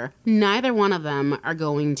Jessica Parker. Neither one of them are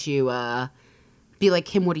going to be like,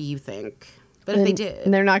 Kim, what do you think? But if they did.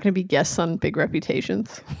 And they're not going to be guests on Big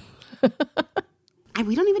Reputations.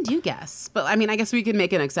 We don't even do guests, but I mean, I guess we could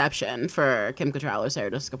make an exception for Kim Cattrall or Sarah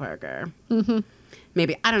Jessica Parker. Mm-hmm.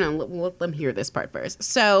 Maybe. I don't know. Let them hear this part first.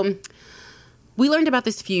 So we learned about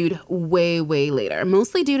this feud way, way later,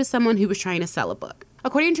 mostly due to someone who was trying to sell a book.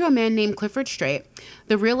 According to a man named Clifford Straight,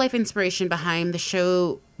 the real-life inspiration behind the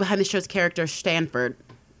show's character Stanford,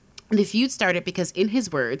 the feud started because, in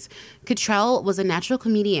his words, Cattrall was a natural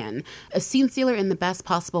comedian, a scene stealer in the best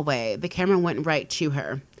possible way. The camera went right to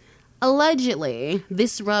her. Allegedly,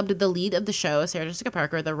 this rubbed the lead of the show, Sarah Jessica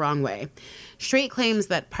Parker, the wrong way. Straight claims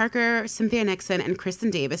that Parker, Cynthia Nixon, and Kristen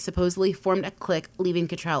Davis supposedly formed a clique, leaving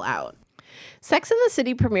Cattrall out. Sex and the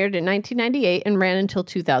City premiered in 1998 and ran until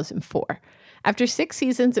 2004. After 6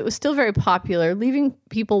 seasons, it was still very popular, leaving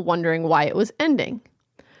people wondering why it was ending.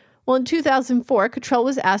 Well, in 2004, Cattrall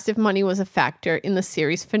was asked if money was a factor in the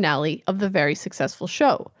series finale of the very successful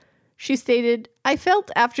show. She stated, "I felt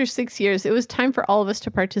after 6 years it was time for all of us to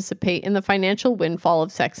participate in the financial windfall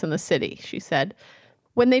of Sex and the City," she said.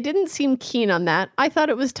 "When they didn't seem keen on that, I thought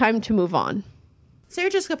it was time to move on." Sarah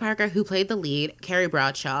Jessica Parker, who played the lead, Carrie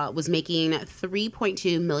Bradshaw, was making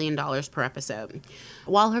 $3.2 million per episode,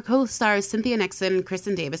 while her co-stars Cynthia Nixon,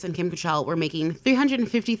 Kristen Davis, and Kim Cattrall were making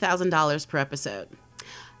 $350,000 per episode.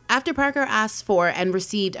 After Parker asked for and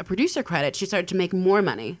received a producer credit, she started to make more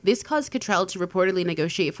money. This caused Cattrall to reportedly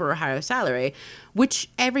negotiate for a higher salary, which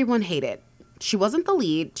everyone hated. She wasn't the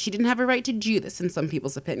lead. She didn't have a right to do this in some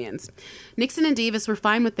people's opinions. Nixon and Davis were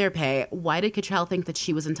fine with their pay. Why did Cattrall think that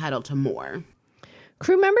she was entitled to more?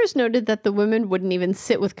 Crew members noted that the women wouldn't even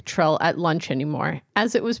sit with Cattrall at lunch anymore,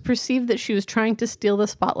 as it was perceived that she was trying to steal the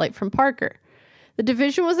spotlight from Parker. The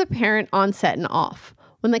division was apparent on set and off.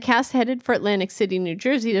 When the cast headed for Atlantic City, New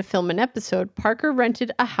Jersey to film an episode, Parker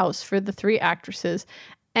rented a house for the 3 actresses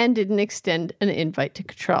and didn't extend an invite to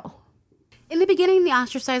Cottrell. In the beginning, the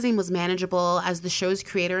ostracizing was manageable as the show's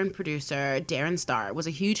creator and producer, Darren Star, was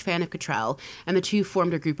a huge fan of Cottrell, and the two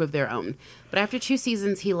formed a group of their own. But after 2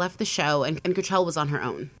 seasons, he left the show, and Cottrell was on her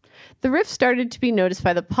own. The rift started to be noticed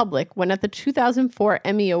by the public when at the 2004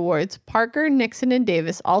 Emmy Awards, Parker, Nixon, and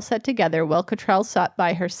Davis all sat together while Cottrell sat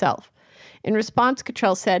by herself. In response,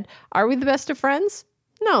 Cottrell said, "Are we the best of friends?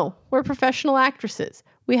 No, we're professional actresses.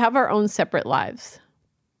 We have our own separate lives."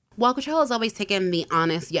 While Cottrell has always taken the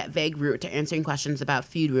honest yet vague route to answering questions about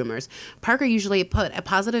feud rumors, Parker usually put a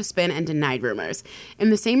positive spin and denied rumors. In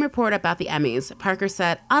the same report about the Emmys, Parker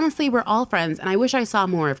said, "Honestly, we're all friends, and I wish I saw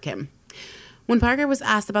more of Kim." When Parker was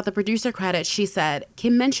asked about the producer credit, she said,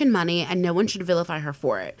 "Kim mentioned money, and no one should vilify her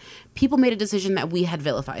for it. People made a decision that we had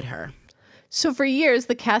vilified her." So for years,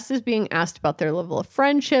 the cast is being asked about their level of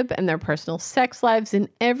friendship and their personal sex lives in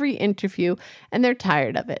every interview, and they're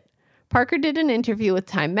tired of it. Parker did an interview with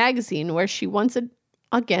Time magazine where she once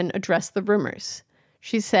again addressed the rumors.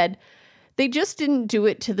 She said, "They just didn't do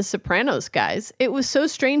it to the Sopranos guys. It was so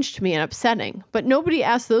strange to me and upsetting. But nobody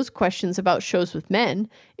asked those questions about shows with men.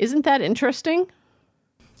 Isn't that interesting?"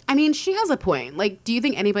 I mean, she has a point. Like, do you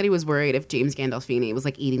think anybody was worried if James Gandolfini was,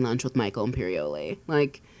 like, eating lunch with Michael Imperioli?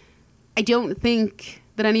 Like, I don't think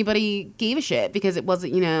that anybody gave a shit because it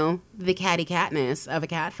wasn't, the catty catness of a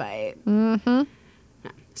cat fight. Mm-hmm.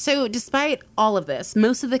 So despite all of this,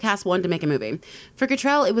 most of the cast wanted to make a movie. For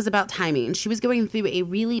Cottrell, it was about timing. She was going through a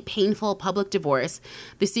really painful public divorce.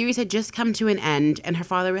 The series had just come to an end, and her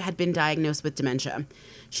father had been diagnosed with dementia.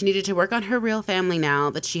 She needed to work on her real family now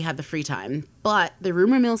that she had the free time. But the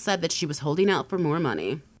rumor mill said that she was holding out for more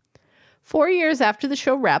money. 4 years after the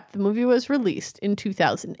show wrapped, the movie was released in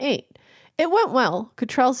 2008. It went well.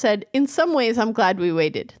 Cottrell said, "In some ways, I'm glad we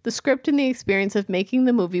waited. The script and the experience of making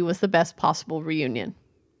the movie was the best possible reunion."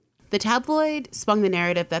 The tabloid spun the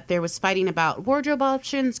narrative that there was fighting about wardrobe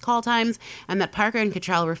options, call times, and that Parker and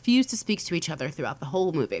Cottrell refused to speak to each other throughout the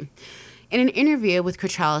whole movie. In an interview with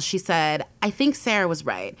Cottrell, she said, "I think Sarah was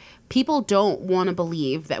right. People don't want to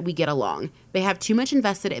believe that we get along. They have too much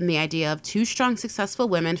invested in the idea of 2 strong, successful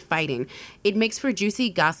women fighting. It makes for juicy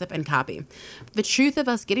gossip and copy. The truth of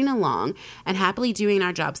us getting along and happily doing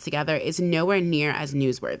our jobs together is nowhere near as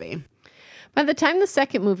newsworthy." By the time the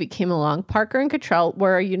second movie came along, Parker and Cottrell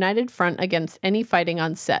were a united front against any fighting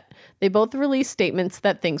on set. They both released statements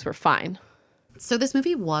that things were fine. So this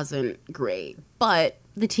movie wasn't great, but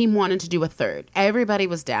the team wanted to do a third. Everybody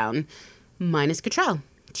was down, minus Cottrell.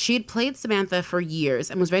 She had played Samantha for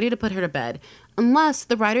years and was ready to put her to bed, unless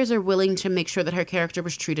the writers are willing to make sure that her character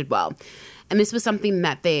was treated well. And this was something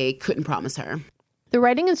that they couldn't promise her. The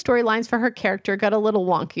writing and storylines for her character got a little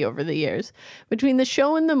wonky over the years. Between the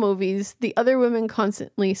show and the movies, the other women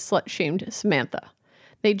constantly slut-shamed Samantha.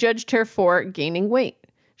 They judged her for gaining weight.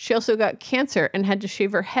 She also got cancer and had to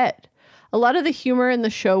shave her head. A lot of the humor in the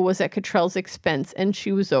show was at Cottrell's expense, and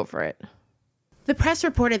she was over it. The press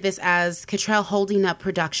reported this as Cottrell holding up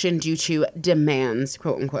production due to demands,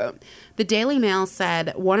 quote unquote. The Daily Mail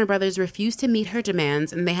said Warner Brothers refused to meet her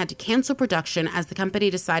demands and they had to cancel production as the company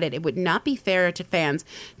decided it would not be fair to fans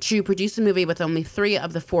to produce a movie with only 3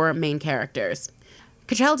 of the 4 main characters.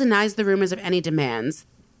 Cottrell denies the rumors of any demands.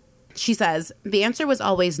 She says, "The answer was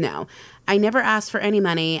always no. I never asked for any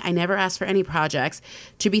money. I never asked for any projects.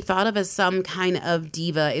 To be thought of as some kind of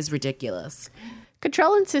diva is ridiculous."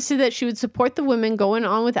 Cottrell insisted that she would support the women going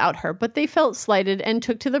on without her, but they felt slighted and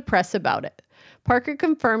took to the press about it. Parker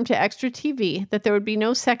confirmed to Extra TV that there would be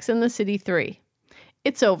no Sex in the City 3.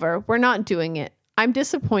 "It's over. We're not doing it. I'm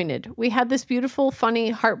disappointed. We had this beautiful,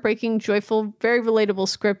 funny, heartbreaking, joyful, very relatable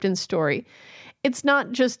script and story. It's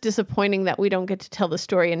not just disappointing that we don't get to tell the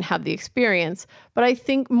story and have the experience, but I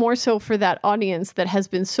think more so for that audience that has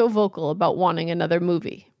been so vocal about wanting another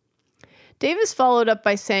movie." Davis followed up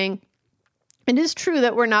by saying, "It is true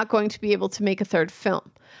that we're not going to be able to make a third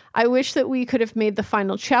film. I wish that we could have made the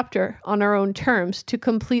final chapter on our own terms to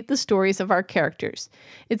complete the stories of our characters.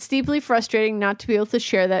 It's deeply frustrating not to be able to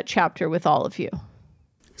share that chapter with all of you."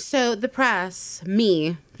 So the press,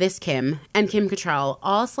 me, this Kim, and Kim Cattrall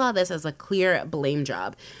all saw this as a clear blame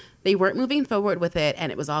job. They weren't moving forward with it,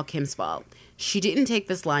 and it was all Kim's fault. She didn't take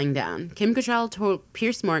this lying down. Kim Cattrall told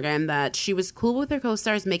Piers Morgan that she was cool with her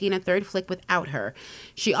co-stars making a third flick without her.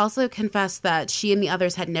 She also confessed that she and the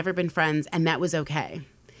others had never been friends, and that was okay.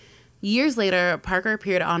 Years later, Parker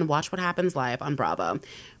appeared on Watch What Happens Live on Bravo,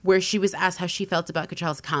 where she was asked how she felt about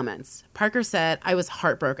Cattrall's comments. Parker said, "I was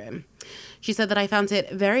heartbroken." She said that I found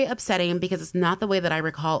it very upsetting because it's not the way that I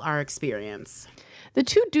recall our experience. The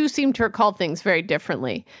two do seem to recall things very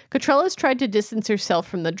differently. Cottrell has tried to distance herself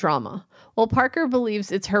from the drama, while Parker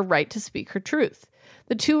believes it's her right to speak her truth.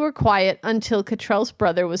 The two were quiet until Cottrell's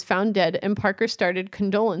brother was found dead and Parker started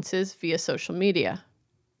condolences via social media.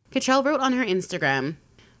 Cottrell wrote on her Instagram,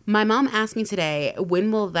 "My mom asked me today,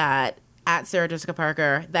 when will that, at Sarah Jessica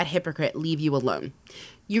Parker, that hypocrite, leave you alone?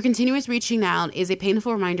 Your continuous reaching out is a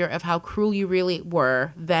painful reminder of how cruel you really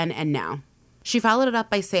were then and now." She followed it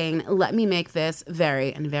up by saying, "Let me make this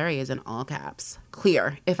very," and very is in all caps,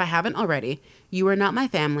 "clear. If I haven't already, you are not my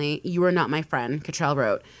family. You are not my friend," Cottrell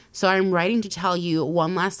wrote. "So I'm writing to tell you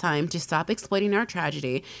one last time to stop exploiting our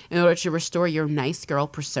tragedy in order to restore your nice girl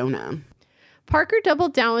persona." Parker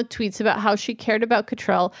doubled down with tweets about how she cared about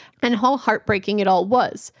Cottrell and how heartbreaking it all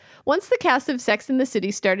was. Once the cast of Sex and the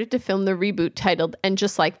City started to film the reboot titled And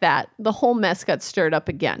Just Like That, the whole mess got stirred up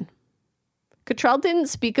again. Cottrell didn't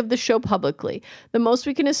speak of the show publicly. The most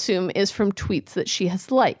we can assume is from tweets that she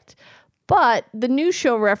has liked. But the new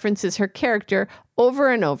show references her character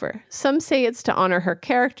over and over. Some say it's to honor her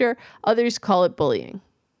character, others call it bullying.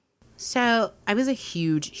 So I was a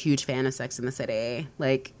huge fan of Sex and the City.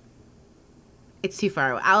 Like, it's too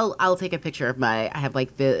far. I'll take a picture of I have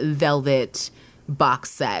like the velvet box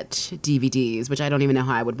set DVDs, which I don't even know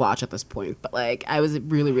how I would watch at this point, but like I was a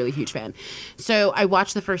really huge fan. So I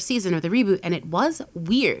watched the first season of the reboot and it was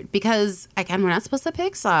weird because, again, we're not supposed to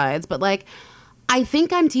pick sides, but like I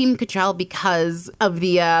think I'm Team Cottrell because of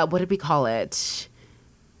the what did we call it?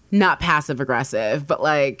 Not passive aggressive, but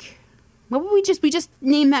like what would we just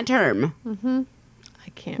name that term? I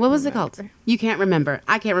can't. What was it called? You can't remember.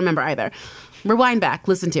 I can't remember either. Rewind back,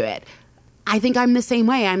 listen to it. I think I'm the same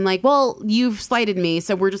way. I'm like, well, you've slighted me,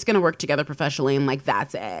 so we're just going to work together professionally, and like,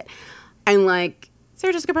 that's it. And like,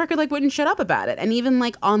 Sarah Jessica Parker like wouldn't shut up about it. And even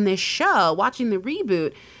like on this show, watching the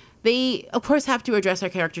reboot, they of course have to address her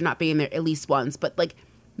character not being there at least once, but like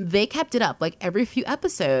they kept it up. Like every few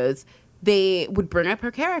episodes, they would bring up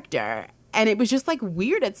her character. And it was just like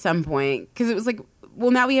weird at some point because it was like,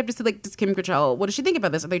 well, now we have to see, like, does Kim Cattrall, what does she think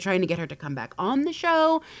about this? Are they trying to get her to come back on the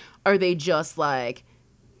show? Are they just like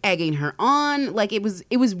egging her on? Like it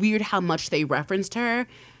was weird how much they referenced her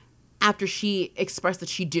after she expressed that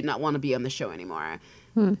she did not want to be on the show anymore.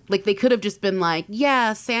 Like they could have just been like,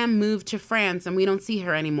 yeah, Sam moved to France and we don't see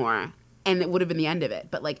her anymore. And it would have been the end of it.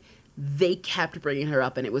 But like they kept bringing her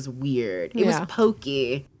up and it was weird. It was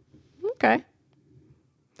pokey. Okay.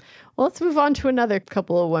 Well, let's move on to another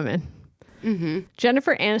couple of women.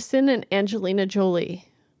 Jennifer Aniston and Angelina Jolie.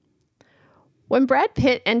 When Brad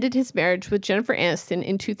Pitt ended his marriage with Jennifer Aniston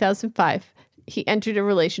in 2005, he entered a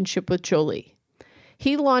relationship with Jolie.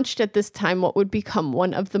 He launched at this time what would become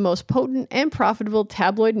one of the most potent and profitable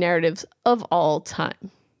tabloid narratives of all time.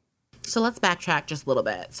 So let's backtrack just a little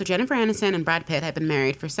bit. So Jennifer Aniston and Brad Pitt had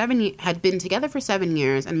been together for 7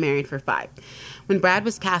 years and married for 5. When Brad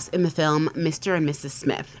was cast in the film Mr. and Mrs.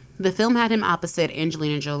 Smith, the film had him opposite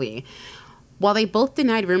Angelina Jolie. While they both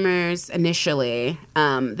denied rumors initially,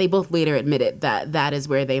 they both later admitted that that is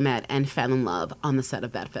where they met and fell in love on the set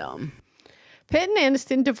of that film. Pitt and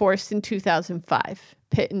Aniston divorced in 2005.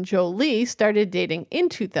 Pitt and Jolie started dating in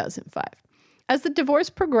 2005. As the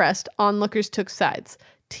divorce progressed, onlookers took sides.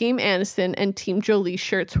 Team Aniston and Team Jolie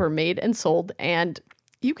shirts were made and sold, and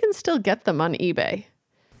you can still get them on eBay.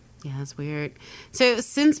 Yeah, that's weird. So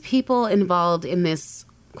since people involved in this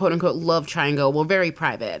quote-unquote love triangle were very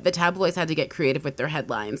private, the tabloids had to get creative with their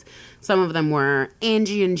headlines. Some of them were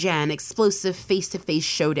Angie and Jen, explosive face-to-face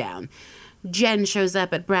showdown. Jen shows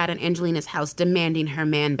up at Brad and Angelina's house demanding her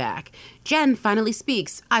man back. Jen finally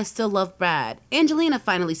speaks, I still love Brad. Angelina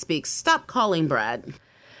finally speaks, stop calling Brad.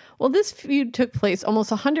 While this feud took place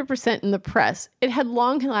almost 100% in the press, it had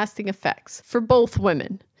long-lasting effects for both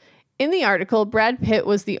women. In the article, Brad Pitt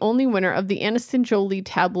was the only winner of the Aniston-Jolie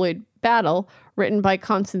tabloid battle, written by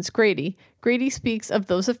Constance Grady. Grady speaks of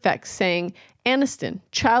those effects, saying, Aniston,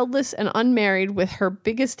 childless and unmarried with her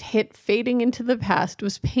biggest hit fading into the past,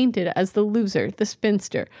 was painted as the loser, the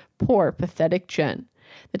spinster, poor, pathetic Jen.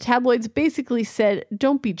 The tabloids basically said,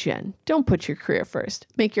 don't be Jen. Don't put your career first.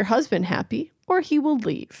 Make your husband happy, or he will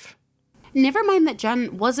leave. Never mind that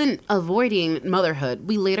Jen wasn't avoiding motherhood.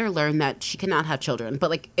 We later learned that she cannot have children, but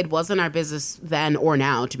like it wasn't our business then or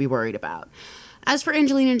now to be worried about. As for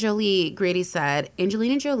Angelina Jolie, Grady said,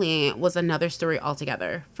 Angelina Jolie was another story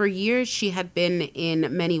altogether. For years, she had been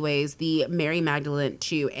in many ways the Mary Magdalene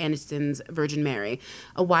to Aniston's Virgin Mary,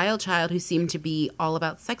 a wild child who seemed to be all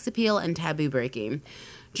about sex appeal and taboo breaking.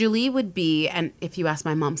 Jolie would be, and if you ask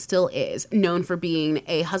my mom, still is, known for being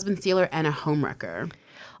a husband stealer and a homewrecker.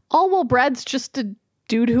 All while Brad's just a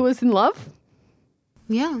dude who was in love?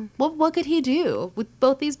 Yeah. Well, what could he do with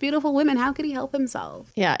both these beautiful women? How could he help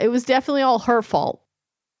himself? Yeah, it was definitely all her fault.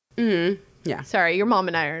 Mm-hmm. Yeah. Sorry, your mom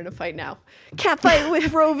and I are in a fight now. Cat fight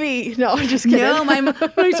with Roe v. No, I'm just kidding. No, when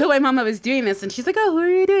I told my mom I was doing this, and she's like, "Oh, who are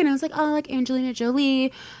you doing?" I was like, "Oh, I like Angelina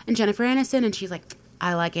Jolie and Jennifer Aniston," and she's like,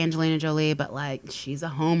 "I like Angelina Jolie, but like she's a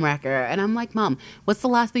homewrecker." And I'm like, "Mom, what's the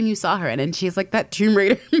last thing you saw her in?" And she's like, "That Tomb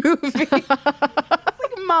Raider movie." Like,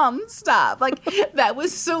 Mom, stop! Like that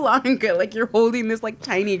was so long ago. Like you're holding this like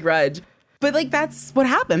tiny grudge. But, like, that's what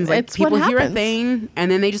happens. Like, It's people what hear a happens. thing, and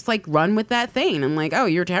then they just, like, run with that thing. I'm like, oh,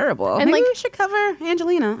 you're terrible. And, Maybe like- we should cover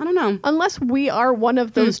Angelina. I don't know. Unless we are one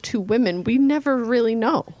of those two women, we never really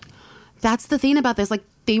know. That's the thing about this. Like,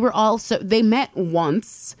 they were all so... They met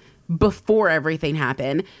once before everything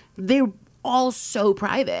happened. They were all so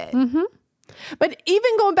private. Mm-hmm. But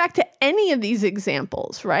even going back to any of these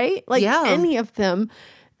examples, right? Like, Yeah. any of them,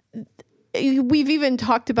 we've even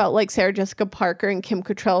talked about, like, Sarah Jessica Parker and Kim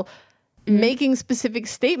Cattrall making specific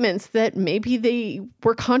statements that maybe they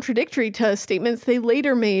were contradictory to statements they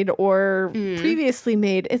later made or previously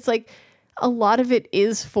made. It's like a lot of it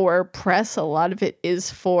is for press. A lot of it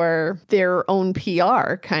is for their own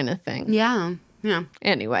PR kind of thing. Yeah. Yeah.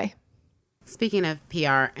 Anyway. Speaking of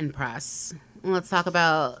PR and press, let's talk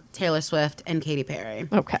about Taylor Swift and Katy Perry.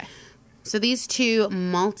 Okay. So these two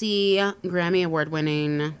multi-Grammy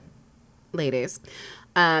award-winning ladies,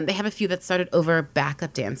 they have a feud that started over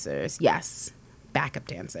backup dancers. Yes, backup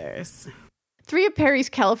dancers. 3 of Perry's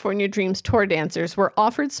California Dreams tour dancers were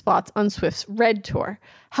offered spots on Swift's Red Tour.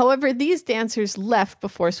 However, these dancers left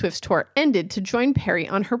before Swift's tour ended to join Perry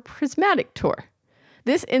on her Prismatic Tour.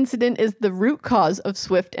 This incident is the root cause of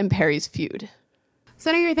Swift and Perry's feud.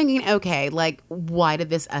 So now you're thinking, okay, like, why did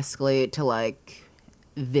this escalate to, like,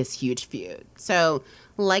 this huge feud? So,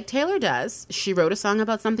 like Taylor does, she wrote a song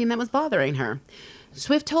about something that was bothering her.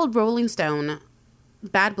 Swift told Rolling Stone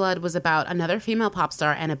Bad Blood was about another female pop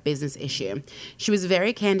star and a business issue. She was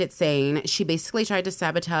very candid, saying she basically tried to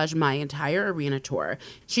sabotage my entire arena tour.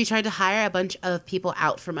 She tried to hire a bunch of people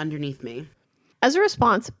out from underneath me. As a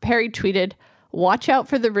response, Perry tweeted, "Watch out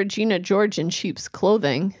for the Regina George in sheep's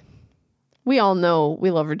clothing." We all know we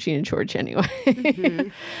love Regina George anyway. Mm-hmm.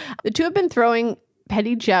 The two have been throwing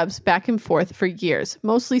petty jabs back and forth for years,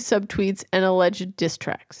 mostly subtweets and alleged diss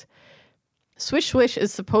tracks. Swish Swish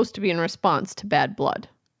is supposed to be in response to Bad Blood.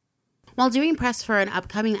 While doing press for an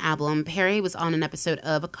upcoming album, Perry was on an episode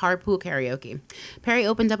of Carpool Karaoke. Perry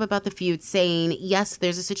opened up about the feud, saying, yes,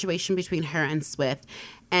 there's a situation between her and Swift,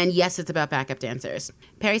 and yes, it's about backup dancers.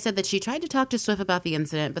 Perry said that she tried to talk to Swift about the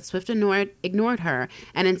incident, but Swift ignored her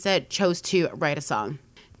and instead chose to write a song.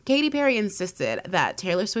 Katy Perry insisted that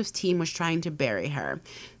Taylor Swift's team was trying to bury her.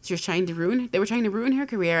 They were trying to ruin her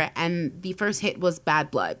career, and the first hit was Bad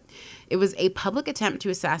Blood. It was a public attempt to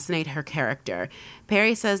assassinate her character.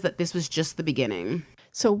 Perry says that this was just the beginning.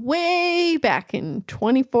 So way back in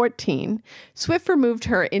 2014, Swift removed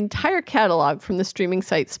her entire catalog from the streaming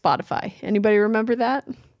site Spotify. Anybody remember that?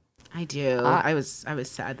 I do. I was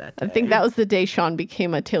sad that day. I think that was the day Sean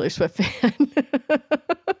became a Taylor Swift fan.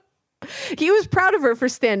 He was proud of her for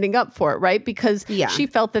standing up for it, right? Because she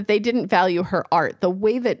felt that they didn't value her art. The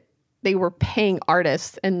way that they were paying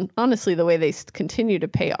artists, and honestly, the way they continue to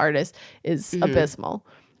pay artists is abysmal.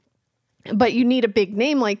 But you need a big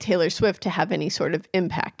name like Taylor Swift to have any sort of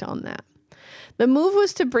impact on that. The move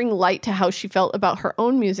was to bring light to how she felt about her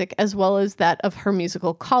own music as well as that of her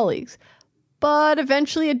musical colleagues. But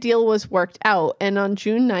eventually a deal was worked out, and on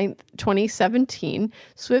June 9th, 2017,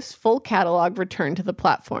 Swift's full catalog returned to the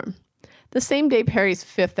platform. The same day Perry's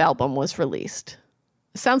 5th album was released.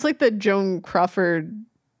 Sounds like the Joan Crawford.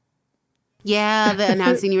 Yeah, the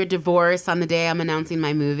announcing your divorce on the day I'm announcing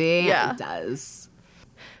my movie. Yeah. It does.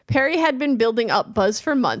 Perry had been building up buzz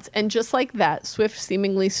for months, and just like that, Swift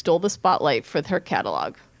seemingly stole the spotlight for her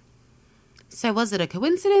catalog. So was it a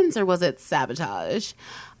coincidence or was it sabotage?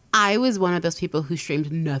 I was one of those people who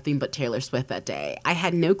streamed nothing but Taylor Swift that day. I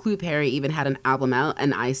had no clue Perry even had an album out,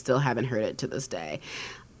 and I still haven't heard it to this day.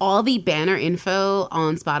 All the banner info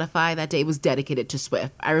on Spotify that day was dedicated to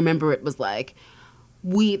Swift. I remember it was like,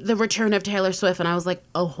 the return of Taylor Swift, and I was like,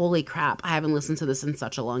 oh, holy crap, I haven't listened to this in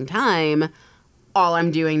such a long time. All I'm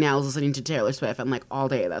doing now is listening to Taylor Swift, and like all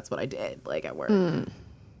day, that's what I did, like at work.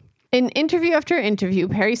 In interview after interview,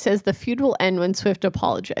 Perry says the feud will end when Swift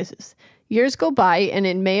apologizes. Years go by, and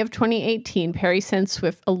in May of 2018, Perry sends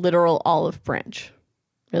Swift a literal olive branch.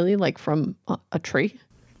 Really? Like from a tree?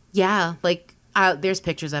 Yeah, like there's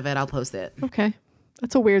pictures of it. I'll post it. Okay.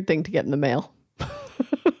 That's a weird thing to get in the mail.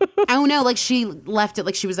 Oh no, like she left it,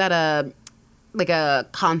 like she was at a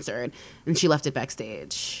concert and she left it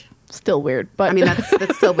backstage. Still weird, but I mean,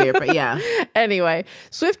 that's still weird, but yeah. Anyway,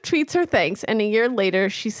 Swift treats her thanks, and a year later,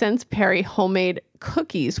 she sends Perry homemade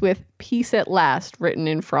cookies with "Peace at Last" written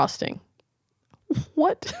in frosting.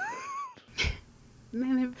 What?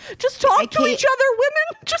 Just talk to each other,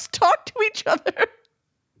 women. Just talk to each other.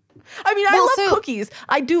 I mean, I love cookies.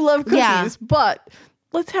 I do love cookies, but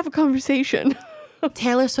let's have a conversation.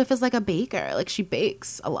 Taylor Swift is like a baker. Like, she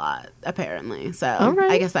bakes a lot, apparently. So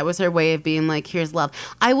right. I guess that was her way of being like, here's love.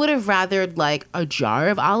 I would have rathered like a jar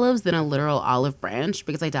of olives than a literal olive branch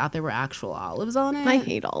because I doubt there were actual olives on it. I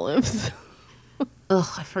hate olives. Ugh,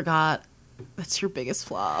 I forgot. That's your biggest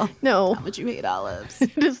flaw. No. How much you hate olives.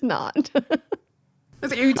 It is not.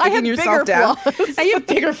 Are you taking yourself down? Flaws. I have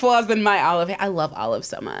bigger flaws than my olive. I love olives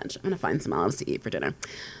so much. I'm going to find some olives to eat for dinner.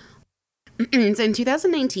 So in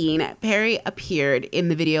 2019, Perry appeared in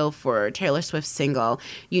the video for Taylor Swift's single,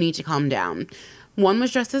 "You Need to Calm Down." One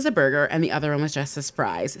was dressed as a burger and the other one was dressed as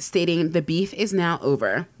fries, stating the beef is now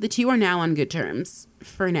over. The two are now on good terms.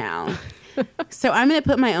 For now. So I'm going to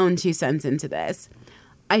put my own 2 cents into this.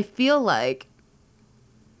 I feel like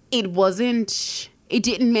it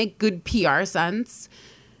didn't make good PR sense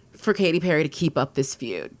for Katy Perry to keep up this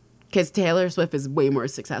feud because Taylor Swift is way more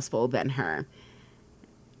successful than her.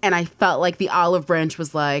 And I felt like the olive branch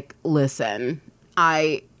was like, listen,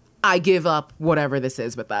 I give up whatever this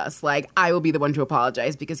is with us. Like, I will be the one to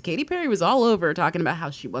apologize because Katy Perry was all over talking about how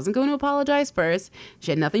she wasn't going to apologize first.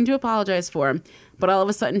 She had nothing to apologize for. But all of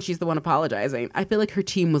a sudden, she's the one apologizing. I feel like her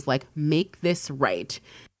team was like, make this right.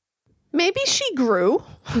 Maybe she grew.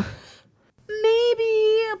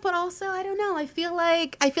 Maybe, but also I don't know. I feel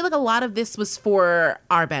like a lot of this was for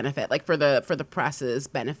our benefit, like for the press's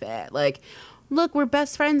benefit. Like, look, we're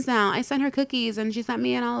best friends now. I sent her cookies and she sent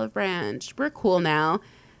me an olive branch. We're cool now.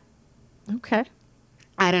 Okay.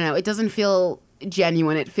 I don't know. It doesn't feel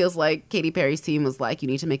genuine. It feels like Katy Perry's team was like, you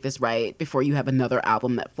need to make this right before you have another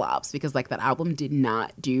album that flops, because like that album did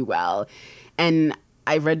not do well. And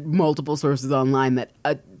I read multiple sources online that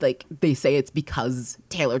like they say it's because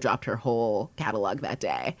Taylor dropped her whole catalog that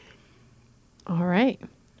day. All right.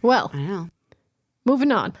 Well, I know.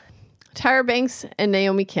 Moving on. Tyra Banks and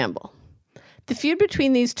Naomi Campbell. The feud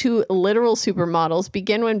between these two literal supermodels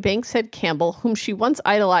began when Banks said Campbell, whom she once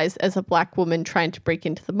idolized as a black woman trying to break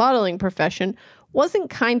into the modeling profession, wasn't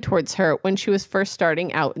kind towards her when she was first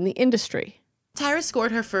starting out in the industry. Tyra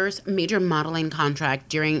scored her first major modeling contract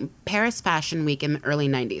during Paris Fashion Week in the early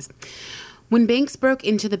 90s. When Banks broke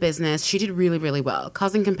into the business, she did really, really well,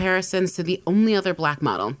 causing comparisons to the only other black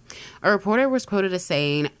model. A reporter was quoted as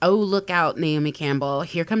saying, "Oh, look out, Naomi Campbell.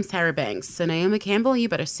 Here comes Tyra Banks. So, Naomi Campbell, you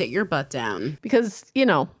better sit your butt down." Because,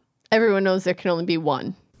 everyone knows there can only be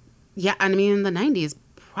one. Yeah, I mean, in the 90s,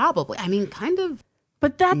 probably. I mean, kind of.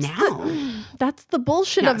 But that's that's the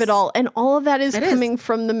bullshit of it all. And all of that is coming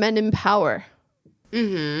from the men in power.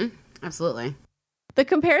 Mm-hmm. Absolutely. The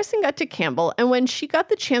comparison got to Campbell, and when she got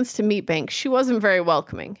the chance to meet Banks, she wasn't very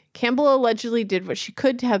welcoming. Campbell allegedly did what she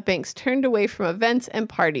could to have Banks turned away from events and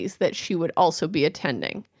parties that she would also be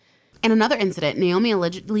attending. In another incident, Naomi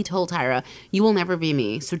allegedly told Tyra, "You will never be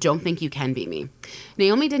me, so don't think you can be me."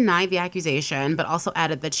 Naomi denied the accusation, but also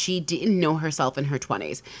added that she didn't know herself in her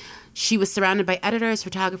 20s. She was surrounded by editors,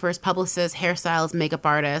 photographers, publicists, hairstylists, makeup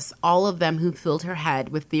artists, all of them who filled her head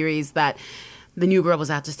with theories that the new girl was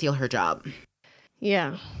out to steal her job.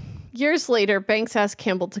 Yeah. Years later, Banks asked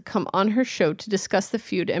Campbell to come on her show to discuss the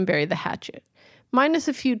feud and bury the hatchet. Minus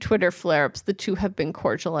a few Twitter flare-ups, the two have been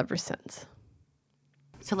cordial ever since.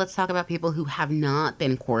 So let's talk about people who have not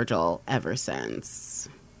been cordial ever since.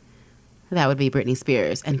 That would be Britney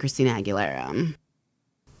Spears and Christina Aguilera.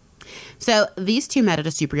 So these two met at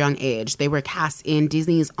a super young age. They were cast in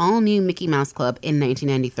Disney's all-new Mickey Mouse Club in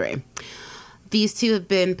 1993. These two have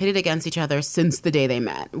been pitted against each other since the day they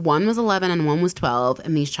met. One was 11 and one was 12,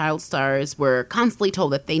 and these child stars were constantly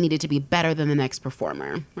told that they needed to be better than the next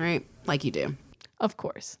performer, right? Like you do. Of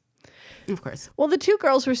course. Of course. Well, the two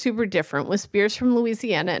girls were super different, with Spears from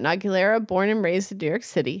Louisiana and Aguilera born and raised in New York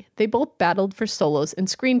City. They both battled for solos and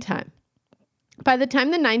screen time. By the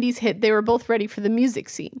time the 90s hit, they were both ready for the music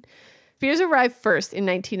scene. Spears arrived first in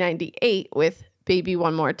 1998 with Baby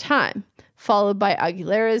One More Time, followed by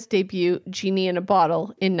Aguilera's debut, Genie in a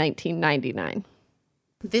Bottle, in 1999.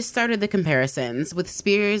 This started the comparisons, with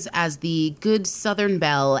Spears as the good Southern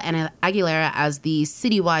belle and Aguilera as the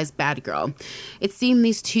city-wise bad girl. It seemed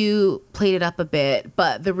these two played it up a bit,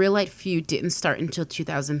 but the real-life feud didn't start until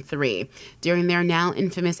 2003, during their now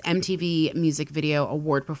infamous MTV Music Video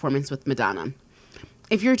Award performance with Madonna.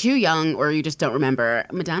 If you're too young or you just don't remember,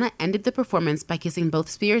 Madonna ended the performance by kissing both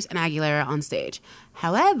Spears and Aguilera on stage.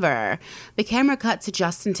 However, the camera cut to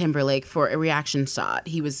Justin Timberlake for a reaction shot.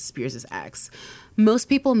 He was Spears' ex. Most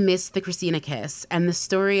people missed the Christina kiss, and the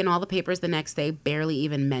story in all the papers the next day barely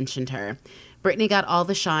even mentioned her. Britney got all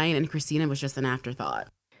the shine, and Christina was just an afterthought.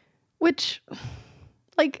 Which,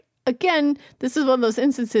 like, again, this is one of those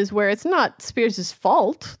instances where it's not Spears'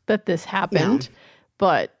 fault that this happened,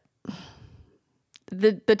 but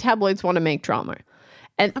the tabloids want to make drama.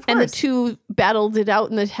 And the two battled it out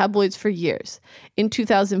in the tabloids for years. In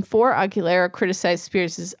 2004, Aguilera criticized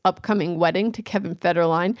Spears' upcoming wedding to Kevin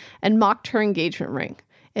Federline and mocked her engagement ring.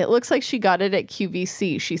 "It looks like she got it at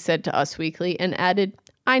QVC," she said to Us Weekly, and added,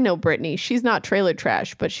 "I know Britney. She's not trailer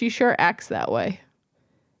trash, but she sure acts that way."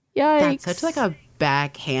 Yikes. That's such like a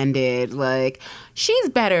backhanded, like, she's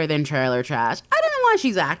better than trailer trash. I don't know why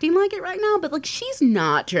she's acting like it right now, but like, she's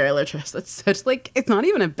not trailer trash. That's such like, it's not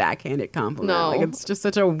even a backhanded compliment. No. Like, it's just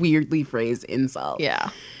such a weirdly phrased insult.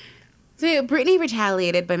 Yeah. So Britney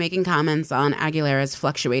retaliated by making comments on Aguilera's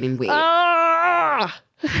fluctuating weight.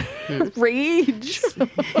 Rage.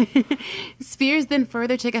 Spears then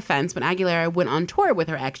further took offense when Aguilera went on tour with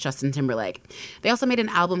her ex, Justin Timberlake. They also made an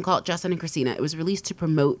album called Justin and Christina. It was released to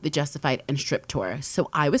promote the Justified and Strip tour. So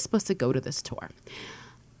I was supposed to go to this tour.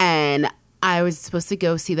 And I was supposed to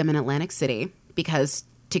go see them in Atlantic City because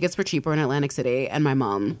tickets were cheaper in Atlantic City. And my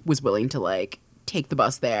mom was willing to, like, take the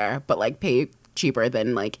bus there, but, like, pay cheaper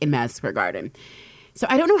than, like, in Madison Square Garden. So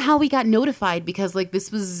I don't know how we got notified because, like,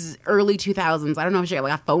 this was early 2000s. I don't know if she got,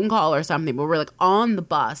 like, a phone call or something, but we're, like, on the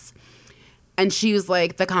bus. And she was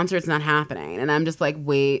like, the concert's not happening. And I'm just like,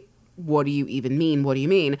 wait, what do you even mean? What do you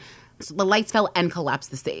mean? So the lights fell and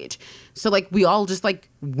collapsed the stage. So, like, we all just, like,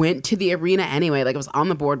 went to the arena anyway. Like, it was on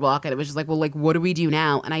the boardwalk. And it was just like, well, like, what do we do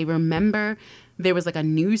now? And I remember there was, like, a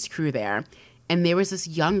news crew there. And there was this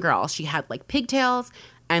young girl. She had, like, pigtails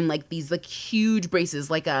and, like, these, like, huge braces,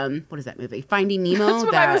 like, what is that movie? Finding Nemo? That's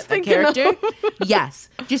what I was thinking character? of. Yes.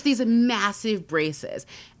 Just these massive braces.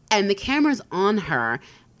 And the camera's on her,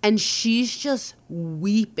 and she's just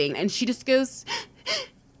weeping. And she just goes,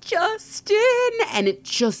 "Justin," and it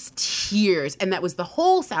just tears. And that was the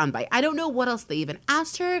whole soundbite. I don't know what else they even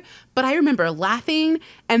asked her, but I remember laughing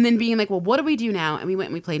and then being like, well, what do we do now? And we went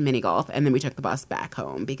and we played mini golf, and then we took the bus back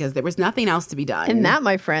home because there was nothing else to be done. And that,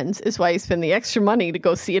 my friends, is why you spend the extra money to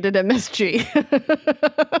go see it at MSG.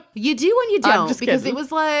 You do and you don't, just because kidding. it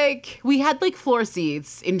was like, we had like floor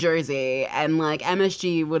seats in Jersey, and like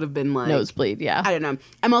MSG would have been like Nosebleed, yeah. I don't know.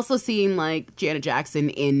 I'm also seeing like Janet Jackson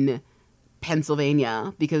in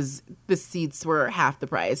Pennsylvania because the seats were half the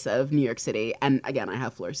price of New York City. And again, I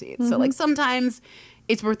have floor seats. So like sometimes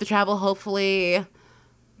it's worth the travel. Hopefully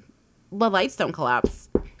the lights don't collapse.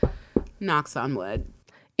 Knocks on wood.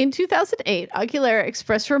 In 2008, Aguilera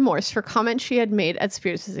expressed remorse for comments she had made at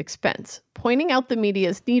Spears' expense, pointing out the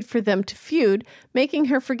media's need for them to feud, making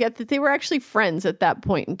her forget that they were actually friends at that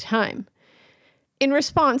point in time. In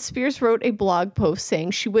response, Spears wrote a blog post saying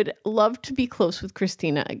she would love to be close with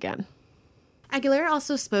Christina again. Aguilera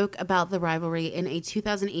also spoke about the rivalry in a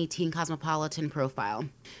 2018 Cosmopolitan profile.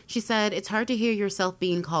 She said, "It's hard to hear yourself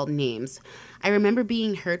being called names. I remember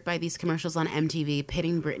being hurt by these commercials on MTV,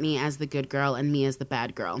 pitting Britney as the good girl and me as the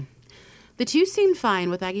bad girl." The two seemed fine,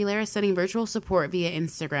 with Aguilera sending virtual support via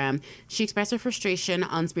Instagram. She expressed her frustration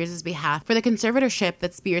on Spears' behalf for the conservatorship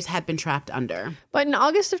that Spears had been trapped under. But in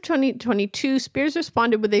August of 2022, Spears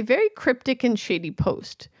responded with a very cryptic and shady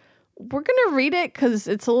post. We're going to read it because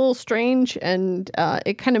it's a little strange, and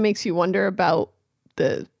it kind of makes you wonder about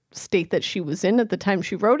the state that she was in at the time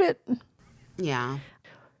she wrote it. Yeah.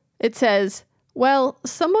 It says, "Well,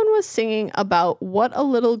 someone was singing about what a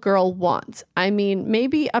little girl wants. I mean,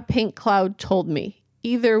 maybe a pink cloud told me.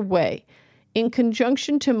 Either way, in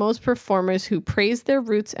conjunction to most performers who praise their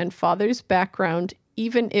roots and father's background,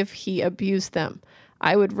 even if he abused them,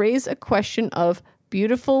 I would raise a question of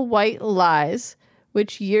beautiful white lies,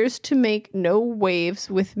 which years to make no waves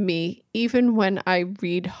with me, even when I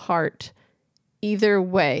read heart. Either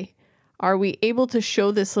way, are we able to show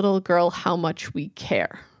this little girl how much we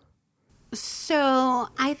care?" So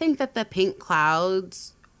I think that the pink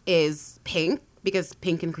clouds is Pink, because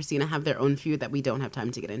Pink and Christina have their own feud that we don't have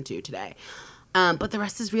time to get into today. But the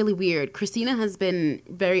rest is really weird. Christina has been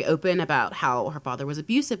very open about how her father was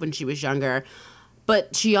abusive when she was younger,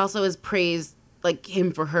 but she also has praised like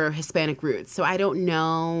him for her Hispanic roots. So I don't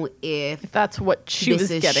know if That's what she was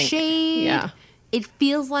getting. Shade. Yeah. It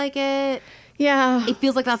feels like it. Yeah. It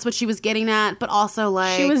feels like that's what she was getting at, but also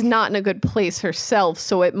like She was not in a good place herself,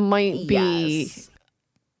 so it might be Yes.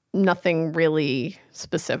 nothing really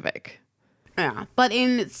specific. Yeah, but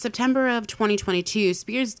in September of 2022,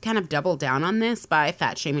 Spears kind of doubled down on this by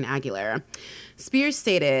fat-shaming Aguilera. Spears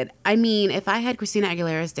stated, "I mean, if I had Christina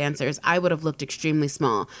Aguilera's dancers, I would have looked extremely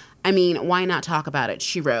small. I mean, why not talk about it?"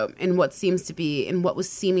 she wrote, in what was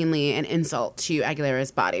seemingly an insult to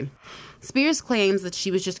Aguilera's body. Spears claims that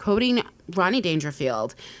she was just quoting Rodney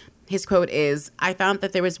Dangerfield. His quote is, "I found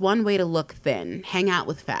that there was one way to look thin, hang out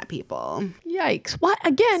with fat people." Yikes. What?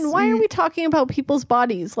 Again, why are we talking about people's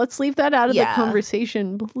bodies? Let's leave that out of the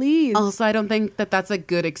conversation, please. Also, I don't think that that's a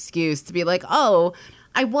good excuse to be like, oh,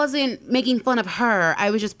 I wasn't making fun of her. I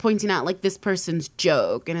was just pointing out, like, this person's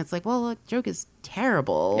joke. And it's like, well, the joke is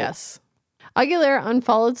terrible. Yes. Aguilera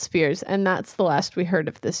unfollowed Spears, and that's the last we heard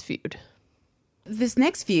of this feud. This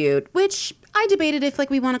next feud, which I debated if, like,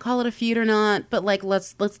 we want to call it a feud or not, but, like,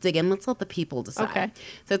 let's dig in. Let's let the people decide. Okay.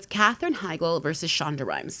 So it's Katherine Heigl versus Shonda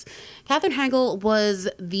Rhimes. Katherine Heigl was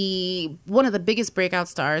one of the biggest breakout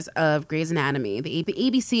stars of Grey's Anatomy, the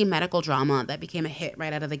ABC medical drama that became a hit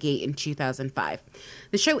right out of the gate in 2005.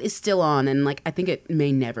 The show is still on, and, like, I think it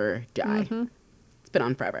may never die. Mm-hmm. Been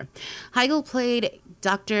on forever. Heigl played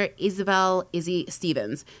Dr. Isabel Izzy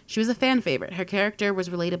Stevens. She was a fan favorite. Her character was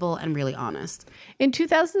relatable and really honest. In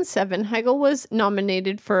 2007, Heigl was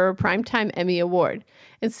nominated for a Primetime Emmy Award.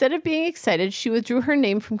 Instead of being excited, she withdrew her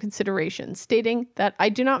name from consideration, stating that "I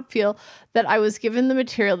do not feel that I was given the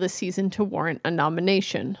material this season to warrant a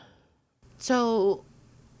nomination." So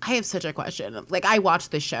I have such a question. Like, I watched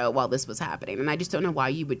this show while this was happening, and I just don't know why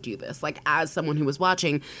you would do this. Like, as someone who was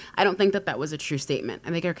watching, I don't think that that was a true statement. I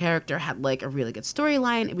think her character had, like, a really good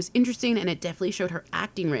storyline. It was interesting, and it definitely showed her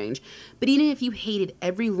acting range. But even if you hated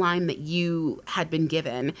every line that you had been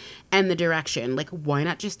given and the direction, like, why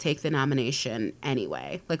not just take the nomination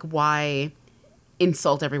anyway? Like, why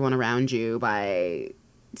insult everyone around you by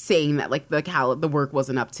saying that, like, the work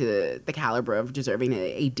wasn't up to the caliber of deserving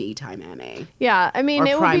a daytime Emmy? Yeah, I mean,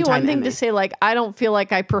 it would be one thing Emmy to say, like, I don't feel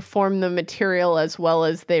like I performed the material as well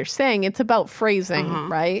as they're saying. It's about phrasing,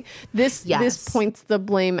 right? This points the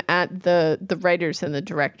blame at the writers and the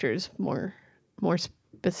directors more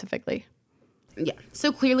specifically. Yeah.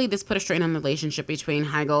 So clearly this put a strain on the relationship between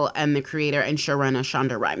Heigl and the creator and showrunner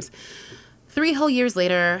Shonda Rhimes. 3 whole years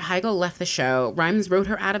later, Heigl left the show. Rhimes wrote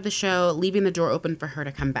her out of the show, leaving the door open for her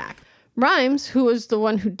to come back. Rhimes, who was the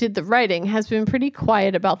one who did the writing, has been pretty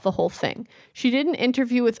quiet about the whole thing. She did an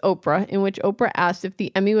interview with Oprah in which Oprah asked if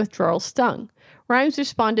the Emmy withdrawal stung. Rhimes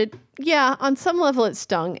responded, "Yeah, on some level it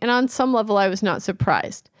stung, and on some level I was not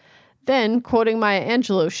surprised." Then, quoting Maya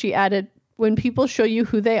Angelou, she added, "When people show you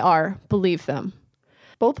who they are, believe them."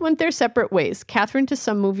 Both went their separate ways, Katherine to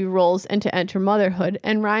some movie roles and to enter motherhood,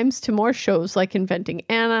 and Rhimes to more shows like Inventing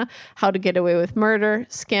Anna, How to Get Away with Murder,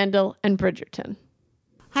 Scandal, and Bridgerton.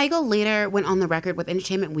 Heigl later went on the record with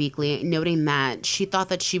Entertainment Weekly, noting that she thought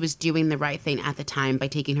that she was doing the right thing at the time by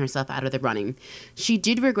taking herself out of the running. She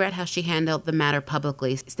did regret how she handled the matter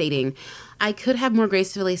publicly, stating, "I could have more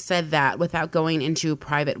gracefully said that without going into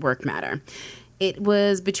private work matter. It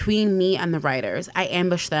was between me and the writers. I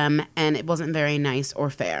ambushed them, and it wasn't very nice or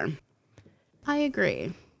fair." I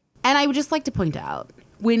agree. And I would just like to point out,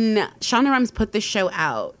 when Shonda Rhimes put this show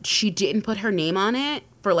out, she didn't put her name on it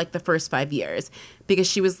for, like, the first 5 years because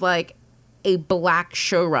she was, like, a black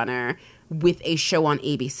showrunner with a show on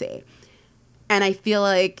ABC. And I feel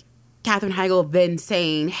like Katherine Heigl then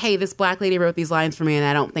saying, "Hey, this black lady wrote these lines for me, and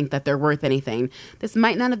I don't think that they're worth anything." This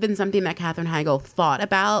might not have been something that Katherine Heigl thought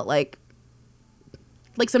about, like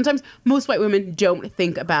sometimes most white women don't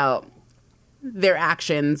think about their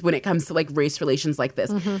actions when it comes to, like, race relations like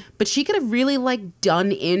this. Mm-hmm. But she could have really, like,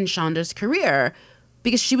 done in Shonda's career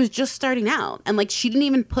because she was just starting out. And, like, she didn't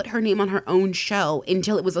even put her name on her own show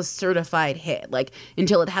until it was a certified hit. Like,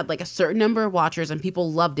 until it had, like, a certain number of watchers and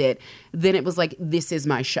people loved it. Then it was like, this is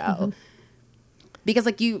my show. Mm-hmm. Because,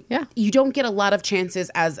 like, you don't get a lot of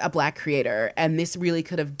chances as a black creator. And this really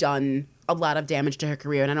could have done a lot of damage to her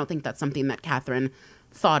career. And I don't think that's something that Katherine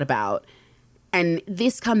thought about. And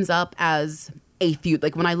this comes up as a feud.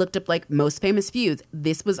 Like, when I looked up, like, most famous feuds,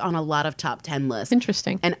 this was on a lot of top 10 lists.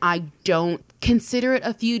 Interesting. And I don't consider it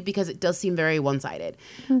a feud because it does seem very one-sided.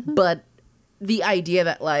 Mm-hmm. But the idea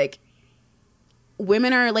that, like,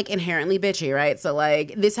 women are, like, inherently bitchy, right? So,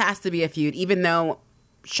 like, this has to be a feud, even though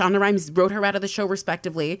Shonda Rhimes wrote her out of the show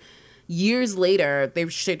respectively. Years later, they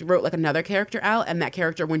wrote, like, another character out, and that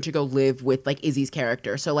character went to go live with, like, Izzy's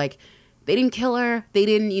character. So, like, they didn't kill her. They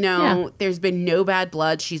didn't, there's been no bad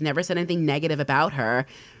blood. She's never said anything negative about her.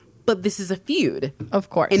 But this is a feud.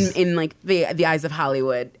 Of course. In like, the eyes of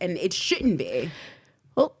Hollywood. And it shouldn't be.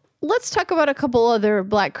 Well, let's talk about a couple other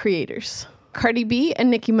black creators. Cardi B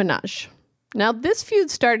and Nicki Minaj. Now, this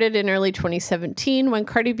feud started in early 2017 when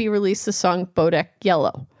Cardi B released the song Bodak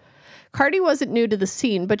Yellow. Cardi wasn't new to the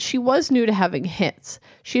scene, but she was new to having hits.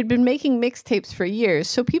 She had been making mixtapes for years,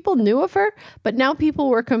 so people knew of her, but now people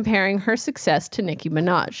were comparing her success to Nicki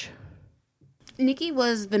Minaj. Nicki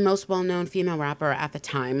was the most well-known female rapper at the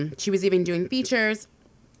time. She was even doing features.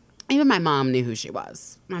 Even my mom knew who she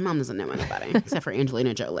was. My mom doesn't know anybody, except for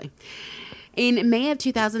Angelina Jolie. In May of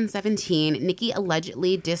 2017, Nicki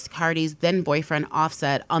allegedly dissed Cardi's then-boyfriend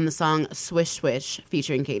Offset on the song Swish Swish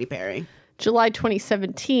featuring Katy Perry. July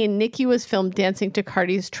 2017, Nicki was filmed dancing to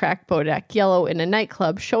Cardi's track Bodak Yellow in a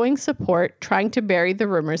nightclub, showing support, trying to bury the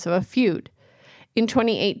rumors of a feud. In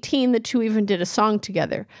 2018, the two even did a song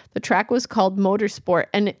together. The track was called Motorsport,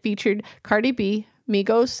 and it featured Cardi B,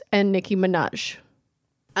 Migos, and Nicki Minaj.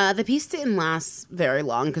 The piece didn't last very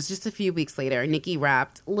long because just a few weeks later, Nicki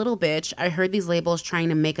rapped, "Little bitch, I heard these labels trying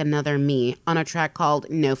to make another me" on a track called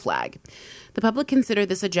No Flag. The public considered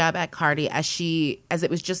this a jab at Cardi as it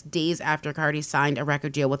was just days after Cardi signed a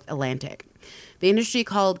record deal with Atlantic. The industry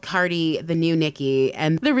called Cardi the new Nicki,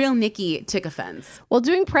 and the real Nicki took offense. While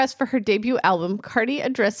doing press for her debut album, Cardi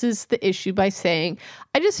addresses the issue by saying,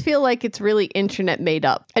 "I just feel like it's really internet made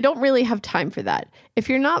up. I don't really have time for that. If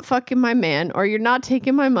you're not fucking my man or you're not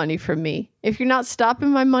taking my money from me, if you're not stopping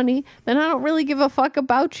my money, then I don't really give a fuck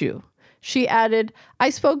about you." She added,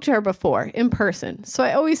 "I spoke to her before, in person, so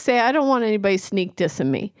I always say I don't want anybody sneak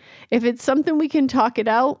dissing me. If it's something we can talk it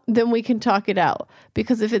out, then we can talk it out.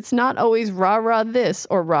 Because if it's not always rah-rah this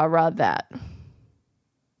or rah-rah that."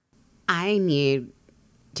 I need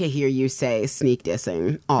to hear you say sneak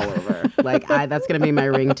dissing all over. That's going to be my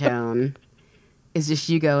ringtone. Is just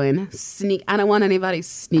you going, sneak. I don't want anybody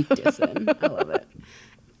sneak dissing. I love it.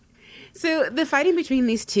 So the fighting between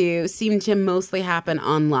these two seemed to mostly happen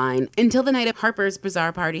online until the night of Harper's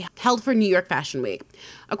Bazaar party held for New York Fashion Week.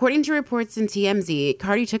 According to reports in TMZ,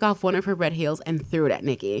 Cardi took off one of her red heels and threw it at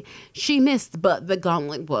Nicki. She missed, but the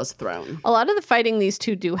gauntlet was thrown. A lot of the fighting these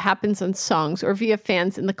two do happens on songs or via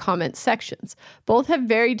fans in the comment sections. Both have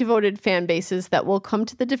very devoted fan bases that will come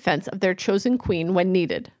to the defense of their chosen queen when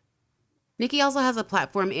needed. Nicki also has a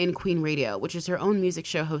platform in Queen Radio, which is her own music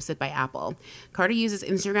show hosted by Apple. Cardi uses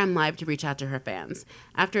Instagram Live to reach out to her fans.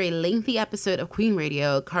 After a lengthy episode of Queen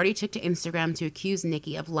Radio, Cardi took to Instagram to accuse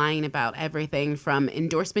Nicki of lying about everything from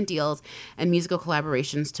endorsement deals and musical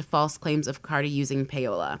collaborations to false claims of Cardi using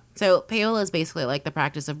payola. So payola is basically like the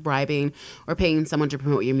practice of bribing or paying someone to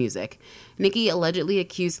promote your music. Nicki allegedly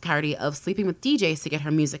accused Cardi of sleeping with DJs to get her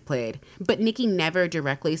music played. But Nicki never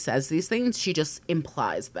directly says these things, she just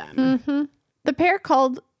implies them. Mm-hmm. The pair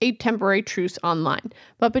called a temporary truce online,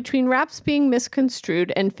 but between raps being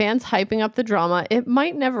misconstrued and fans hyping up the drama, it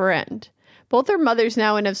might never end. Both are mothers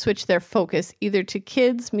now and have switched their focus either to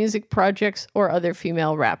kids, music projects, or other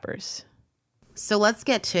female rappers. So let's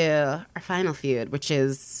get to our final feud, which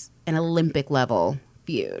is an Olympic-level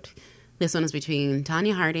feud. This one is between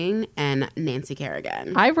Tonya Harding and Nancy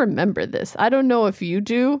Kerrigan. I remember this. I don't know if you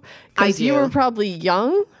do, because you were probably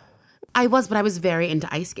young. I was, but I was very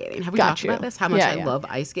into ice skating. Have we talked about this? How much I love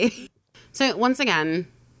ice skating? So once again,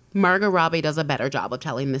 Margot Robbie does a better job of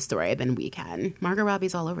telling this story than we can. Margot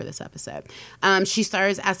Robbie's all over this episode. She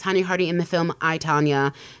stars as Tonya Harding in the film I,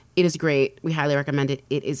 Tonya. It is great. We highly recommend it.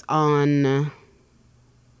 It is on...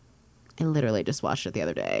 I literally just watched it the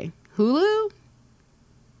other day. Hulu?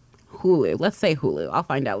 Hulu. Let's say Hulu. I'll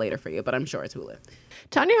find out later for you, but I'm sure it's Hulu.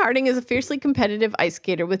 Tonya Harding is a fiercely competitive ice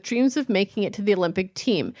skater with dreams of making it to the Olympic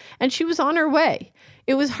team, and she was on her way.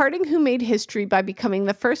 It was Harding who made history by becoming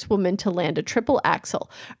the first woman to land a triple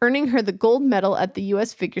axel, earning her the gold medal at the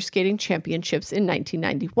U.S. Figure Skating Championships in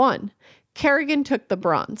 1991. Kerrigan took the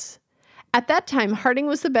bronze. At that time, Harding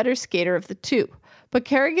was the better skater of the two, but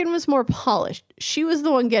Kerrigan was more polished. She was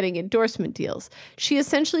the one getting endorsement deals. She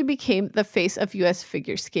essentially became the face of U.S.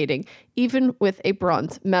 figure skating, even with a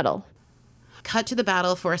bronze medal. Cut to the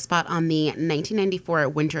battle for a spot on the 1994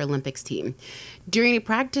 Winter Olympics team. During a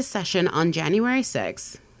practice session on January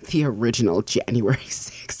 6th, the original January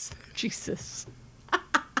 6th. Jesus.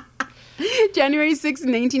 January 6,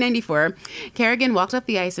 1994, Kerrigan walked up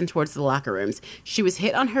the ice and towards the locker rooms. She was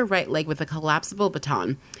hit on her right leg with a collapsible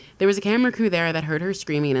baton. There was a camera crew there that heard her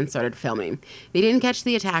screaming and started filming. They didn't catch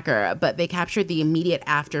the attacker, but they captured the immediate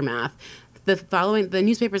aftermath. The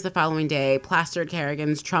newspapers the following day plastered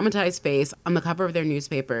Kerrigan's traumatized face on the cover of their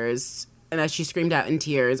newspapers, and as she screamed out in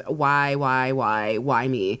tears, why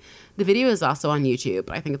me? The video is also on YouTube,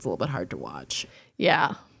 but I think it's a little bit hard to watch.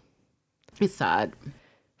 Yeah. It's sad.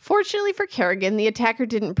 Fortunately for Kerrigan, the attacker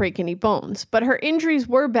didn't break any bones, but her injuries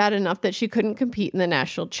were bad enough that she couldn't compete in the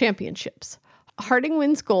national championships. Harding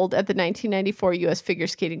wins gold at the 1994 U.S. Figure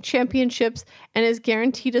Skating Championships and is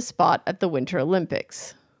guaranteed a spot at the Winter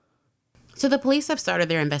Olympics. So the police have started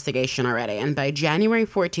their investigation already, and by January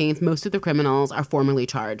 14th, most of the criminals are formally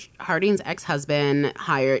charged. Harding's ex-husband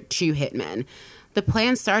hired 2 hitmen. The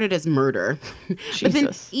plan started as murder, but then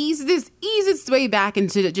eased its way back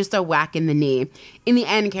into just a whack in the knee. In the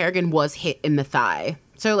end, Kerrigan was hit in the thigh.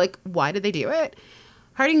 So, why did they do it?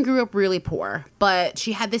 Harding grew up really poor, but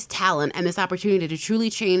she had this talent and this opportunity to truly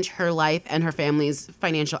change her life and her family's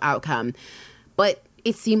financial outcome. But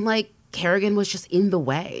it seemed like Kerrigan was just in the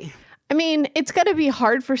way. I mean, it's got to be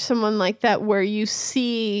hard for someone like that where you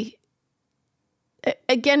see,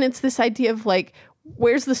 again, it's this idea of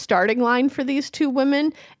where's the starting line for these 2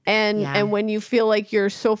 women? And when you feel like you're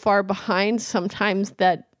so far behind, sometimes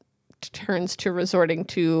that turns to resorting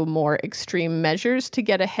to more extreme measures to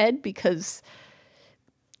get ahead because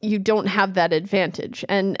you don't have that advantage.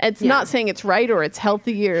 And it's not saying it's right or it's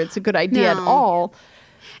healthy or it's a good idea at all.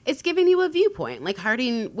 It's giving you a viewpoint.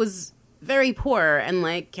 Harding was very poor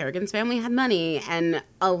and Kerrigan's family had money, and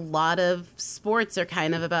a lot of sports are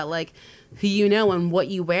kind of about who you know and what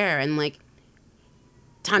you wear, and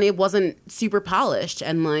Tanya wasn't super polished,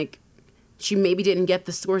 and she maybe didn't get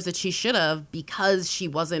the scores that she should have because she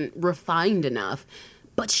wasn't refined enough,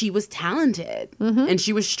 but she was talented and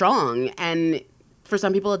she was strong, and for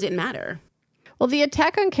some people it didn't matter. Well, the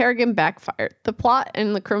attack on Kerrigan backfired. The plot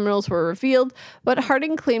and the criminals were revealed, but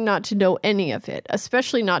Harding claimed not to know any of it,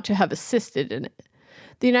 especially not to have assisted in it.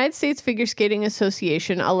 The United States Figure Skating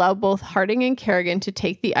Association allowed both Harding and Kerrigan to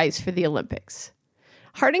take the ice for the Olympics.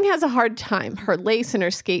 Harding has a hard time. Her lace and her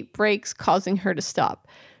skate breaks, causing her to stop.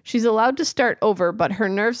 She's allowed to start over, but her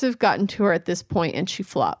nerves have gotten to her at this point and she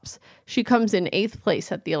flops. She comes in 8th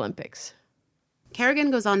place at the Olympics.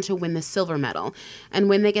 Kerrigan goes on to win the silver medal, and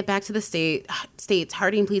when they get back to the States,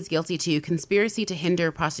 Harding pleads guilty to conspiracy to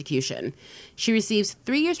hinder prosecution. She receives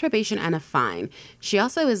 3 years probation and a fine. She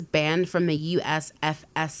also is banned from the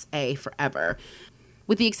USFSA forever.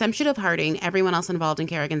 With the exception of Harding, everyone else involved in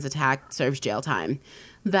Kerrigan's attack serves jail time.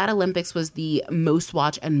 That Olympics was the most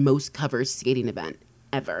watched and most covered skating event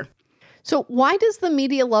ever. So why does the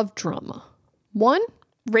media love drama? 1,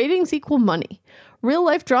 ratings equal money. Real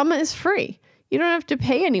life drama is free. You don't have to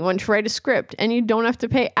pay anyone to write a script, and you don't have to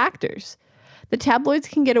pay actors. The tabloids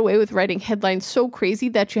can get away with writing headlines so crazy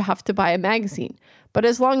that you have to buy a magazine. But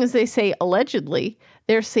as long as they say allegedly,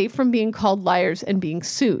 they're safe from being called liars and being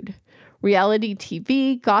sued. Reality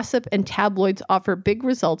TV, gossip, and tabloids offer big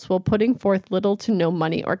results while putting forth little to no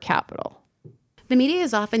money or capital. The media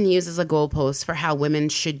is often used as a goalpost for how women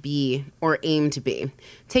should be or aim to be.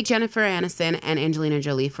 Take Jennifer Aniston and Angelina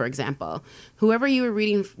Jolie, for example. Whoever you were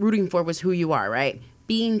rooting for was who you are, right?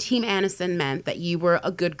 Being Team Aniston meant that you were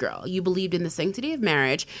a good girl. You believed in the sanctity of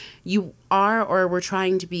marriage. You are or were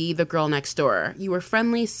trying to be the girl next door. You were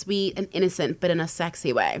friendly, sweet, and innocent, but in a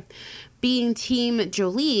sexy way. Being Team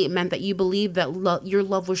Jolie meant that you believed that your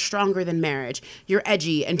love was stronger than marriage. You're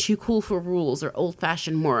edgy and too cool for rules or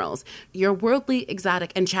old-fashioned morals. You're worldly,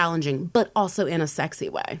 exotic, and challenging, but also in a sexy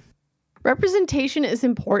way. Representation is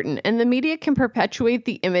important, and the media can perpetuate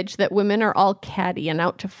the image that women are all catty and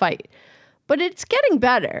out to fight. But it's getting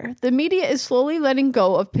better. The media is slowly letting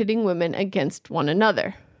go of pitting women against one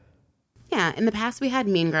another. Yeah, in the past we had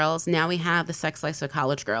mean girls, now we have the sex lives of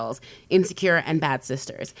college girls, insecure and bad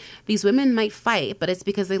sisters. These women might fight, but it's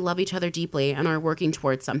because they love each other deeply and are working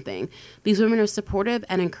towards something. These women are supportive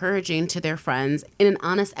and encouraging to their friends in an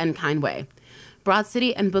honest and kind way. Broad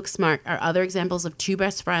City and Booksmart are other examples of 2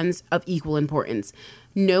 best friends of equal importance.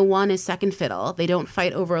 No one is second fiddle. They don't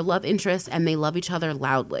fight over a love interest, and they love each other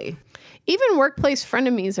loudly. Even workplace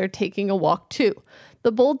frenemies are taking a walk too.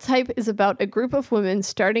 The Bold Type is about a group of women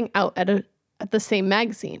starting out at the same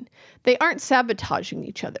magazine. They aren't sabotaging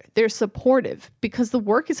each other. They're supportive because the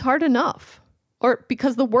work is hard enough. Or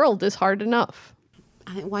because the world is hard enough.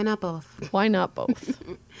 Why not both? Why not both?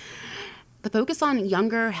 The focus on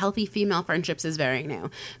younger, healthy female friendships is very new.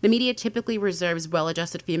 The media typically reserves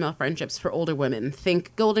well-adjusted female friendships for older women.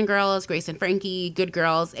 Think Golden Girls, Grace and Frankie, Good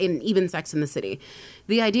Girls, and even Sex and the City.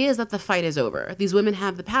 The idea is that the fight is over. These women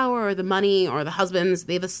have the power or the money or the husbands.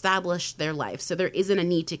 They've established their life, so there isn't a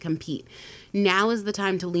need to compete. Now is the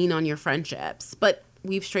time to lean on your friendships. But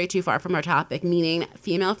we've strayed too far from our topic, meaning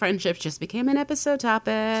female friendships just became an episode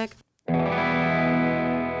topic.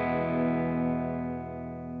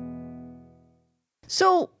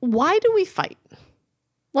 So why do we fight?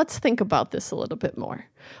 Let's think about this a little bit more.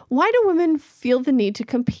 Why do women feel the need to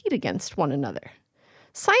compete against one another?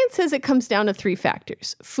 Science says it comes down to 3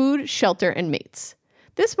 factors: food, shelter, and mates.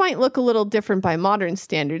 This might look a little different by modern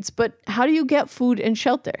standards, but how do you get food and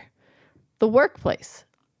shelter? The workplace.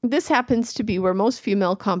 This happens to be where most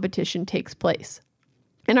female competition takes place.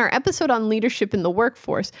 In our episode on leadership in the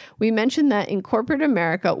workforce, we mentioned that in corporate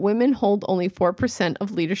America, women hold only 4%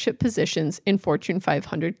 of leadership positions in Fortune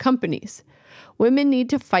 500 companies. Women need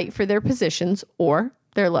to fight for their positions or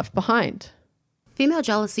they're left behind. Female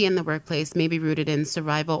jealousy in the workplace may be rooted in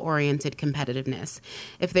survival-oriented competitiveness.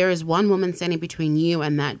 If there is one woman standing between you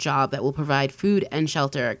and that job that will provide food and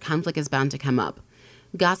shelter, conflict is bound to come up.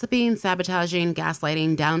 Gossiping, sabotaging,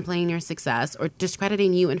 gaslighting, downplaying your success, or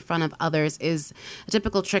discrediting you in front of others are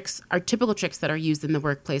typical tricks that are used in the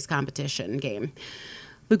workplace competition game.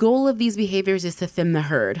 The goal of these behaviors is to thin the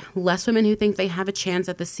herd. Less women who think they have a chance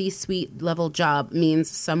at the C-suite level job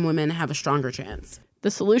means some women have a stronger chance.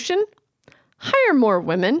 The solution? Hire more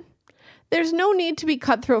women. There's no need to be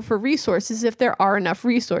cutthroat for resources if there are enough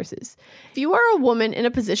resources. If you are a woman in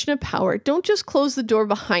a position of power, don't just close the door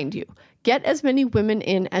behind you. Get as many women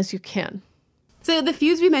in as you can. So the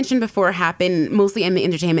feuds we mentioned before happen mostly in the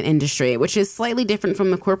entertainment industry, which is slightly different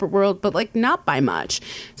from the corporate world, but not by much.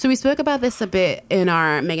 So we spoke about this a bit in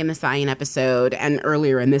our Megan Thee Stallion episode and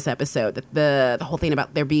earlier in this episode, that the whole thing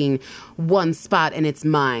about there being one spot and it's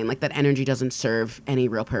mine, that energy doesn't serve any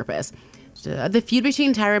real purpose. The feud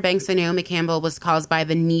between Tyra Banks and Naomi Campbell was caused by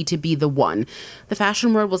the need to be the one. The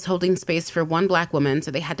fashion world was holding space for one black woman,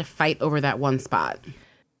 so they had to fight over that one spot.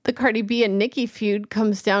 The Cardi B and Nicki feud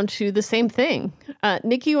comes down to the same thing.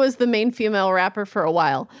 Nicki was the main female rapper for a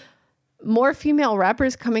while. More female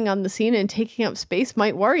rappers coming on the scene and taking up space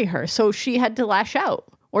might worry her, so she had to lash out,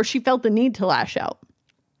 or she felt the need to lash out.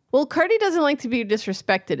 Well, Cardi doesn't like to be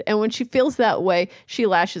disrespected, and when she feels that way, she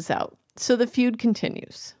lashes out. So the feud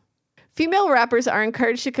continues. Female rappers are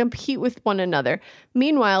encouraged to compete with one another.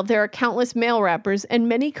 Meanwhile, there are countless male rappers, and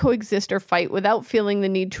many coexist or fight without feeling the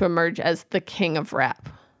need to emerge as the king of rap.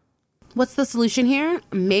 What's the solution here?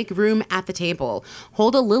 Make room at the table.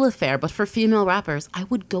 Hold a Lilith Fair, but for female rappers. I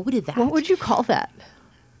would go to that. What would you call that?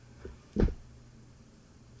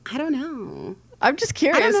 I don't know. I'm just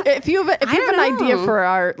curious. If you have an idea for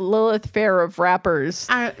our Lilith Fair of rappers.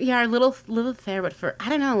 Our little Lilith Fair, but for, I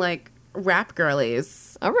don't know, rap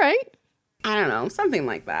girlies. All right. I don't know. Something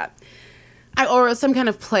like that. Or some kind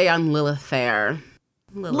of play on Lilith Fair.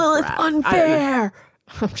 Lilith rap. Unfair.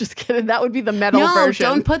 I'm just kidding. That would be the metal version.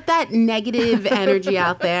 No, don't put that negative energy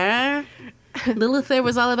out there. Lilith Fair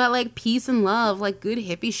was all about peace and love, good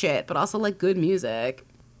hippie shit, but also good music.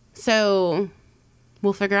 So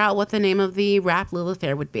we'll figure out what the name of the rap Lilith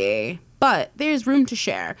Fair would be. But there's room to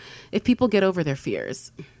share if people get over their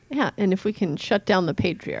fears. Yeah, and if we can shut down the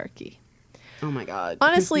patriarchy. Oh my God.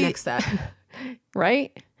 Honestly, next step.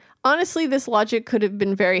 Right? Honestly, this logic could have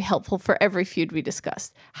been very helpful for every feud we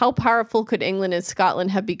discussed. How powerful could England and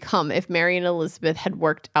Scotland have become if Mary and Elizabeth had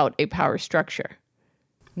worked out a power structure?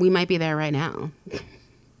 We might be there right now.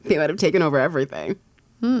 They might have taken over everything.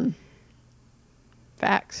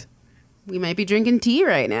 Facts. We might be drinking tea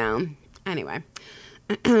right now. Anyway.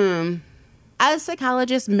 As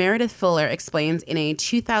psychologist Meredith Fuller explains in a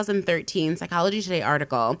 2013 Psychology Today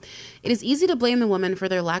article, it is easy to blame the women for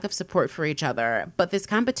their lack of support for each other, but this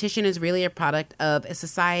competition is really a product of a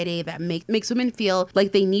society that makes women feel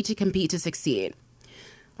like they need to compete to succeed.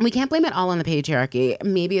 We can't blame it all on the patriarchy.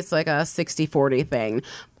 Maybe it's a 60-40 thing.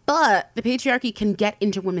 But the patriarchy can get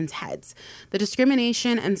into women's heads. The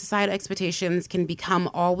discrimination and societal expectations can become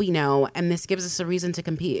all we know, and this gives us a reason to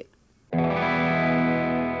compete.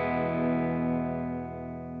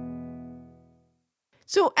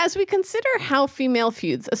 So as we consider how female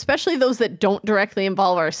feuds, especially those that don't directly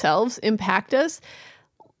involve ourselves, impact us,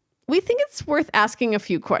 we think it's worth asking a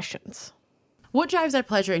few questions. What drives our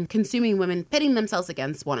pleasure in consuming women pitting themselves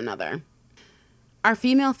against one another? Are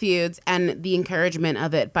female feuds and the encouragement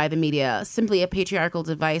of it by the media simply a patriarchal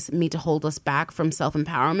device made to hold us back from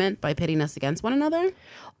self-empowerment by pitting us against one another?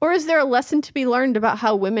 Or is there a lesson to be learned about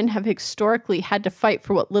how women have historically had to fight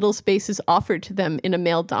for what little space is offered to them in a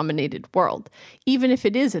male-dominated world, even if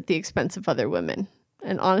it is at the expense of other women?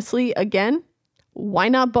 And honestly, again, why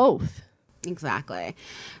not both? Exactly.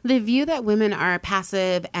 The view that women are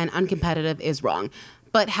passive and uncompetitive is wrong.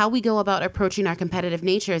 But how we go about approaching our competitive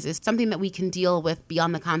natures is something that we can deal with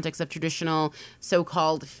beyond the context of traditional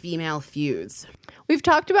so-called female feuds. We've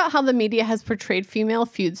talked about how the media has portrayed female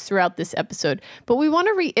feuds throughout this episode, but we want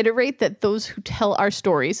to reiterate that those who tell our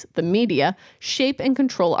stories, the media, shape and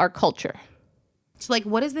control our culture. So, like,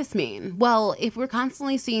 what does this mean? Well, if we're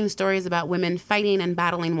constantly seeing stories about women fighting and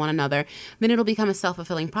battling one another, then it'll become a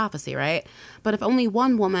self-fulfilling prophecy, right? But if only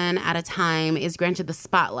one woman at a time is granted the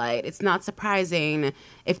spotlight, it's not surprising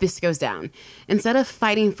if this goes down. Instead of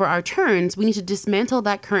fighting for our turns, we need to dismantle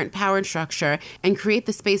that current power structure and create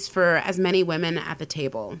the space for as many women at the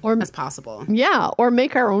table as possible. Yeah, or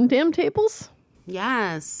make our own damn tables.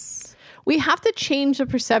 Yes. We have to change the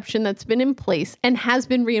perception that's been in place and has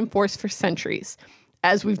been reinforced for centuries,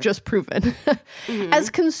 as we've just proven.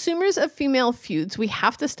 As consumers of female feuds, we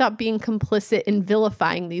have to stop being complicit in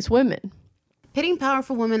vilifying these women. Pitting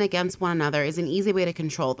powerful women against one another is an easy way to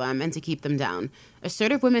control them and to keep them down.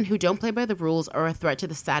 Assertive women who don't play by the rules are a threat to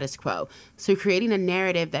the status quo, so creating a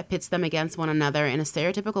narrative that pits them against one another in a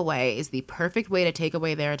stereotypical way is the perfect way to take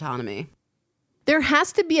away their autonomy. There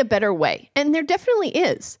has to be a better way, and there definitely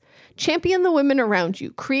is. Champion the women around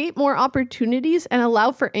you, create more opportunities, and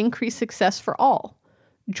allow for increased success for all.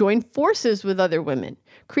 Join forces with other women.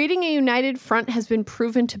 Creating a united front has been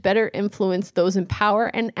proven to better influence those in power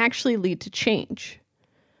and actually lead to change.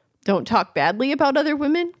 Don't talk badly about other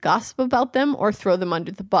women, gossip about them, or throw them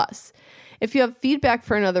under the bus. If you have feedback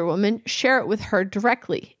for another woman, share it with her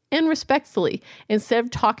directly and respectfully instead of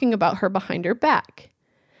talking about her behind her back.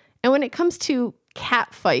 And when it comes to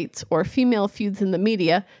cat fights or female feuds in the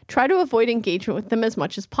media, try to avoid engagement with them as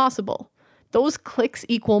much as possible. Those clicks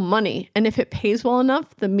equal money, and if it pays well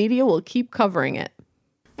enough, the media will keep covering it.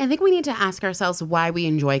 I think we need to ask ourselves why we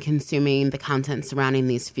enjoy consuming the content surrounding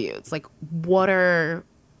these feuds. Like, what are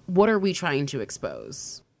we trying to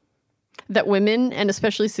expose? That women, and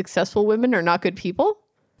especially successful women, are not good people?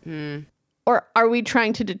 Or are we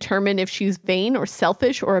trying to determine if she's vain or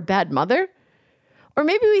selfish or a bad mother? Or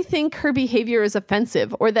maybe we think her behavior is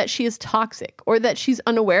offensive, or that she is toxic, or that she's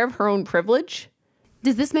unaware of her own privilege.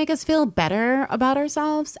 Does this make us feel better about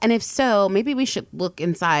ourselves? And if so, maybe we should look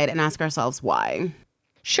inside and ask ourselves why.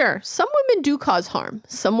 Sure, some women do cause harm.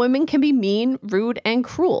 Some women can be mean, rude, and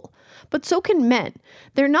cruel. But so can men.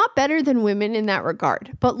 They're not better than women in that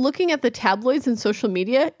regard. But looking at the tabloids and social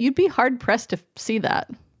media, you'd be hard-pressed to see that.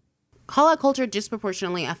 Call-out culture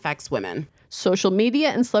disproportionately affects women. Social media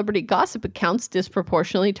and celebrity gossip accounts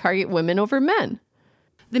disproportionately target women over men.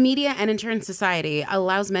 The media and in turn society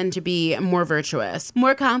allows men to be more virtuous,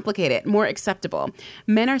 more complicated, more acceptable.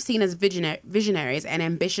 Men are seen as visionaries and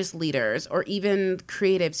ambitious leaders, or even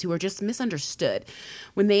creatives who are just misunderstood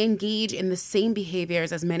when they engage in the same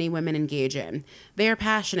behaviors as many women engage in. They are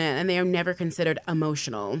passionate and they are never considered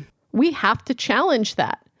emotional. We have to challenge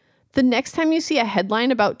that. The next time you see a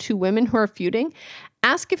headline about two women who are feuding,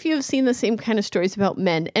 ask if you have seen the same kind of stories about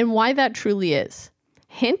men and why that truly is.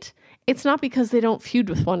 Hint, it's not because they don't feud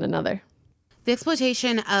with one another. The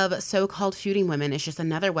exploitation of so-called feuding women is just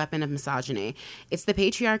another weapon of misogyny. It's the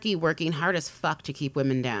patriarchy working hard as fuck to keep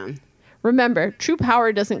women down. Remember, true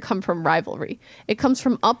power doesn't come from rivalry. It comes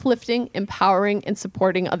from uplifting, empowering, and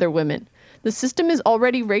supporting other women. The system is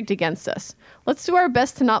already rigged against us. Let's do our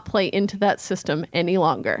best to not play into that system any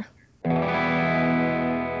longer.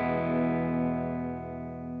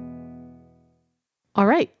 All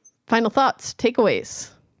right, final thoughts, takeaways.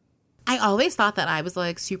 I always thought that I was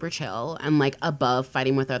like super chill and like above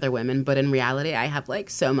fighting with other women, but in reality, I have like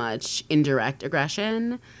so much indirect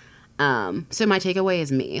aggression. So my takeaway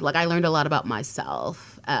is me. Like I learned a lot about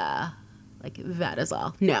myself. Like that as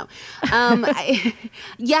well. No,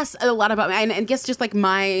 yes, a lot about me, and I guess just like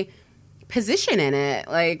my position in it.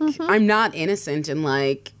 Like I'm not innocent in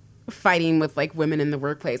like fighting with like women in the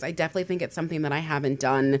workplace. I definitely think it's something that I haven't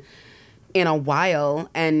done in a while,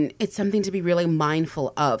 and it's something to be really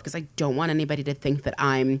mindful of because I don't want anybody to think that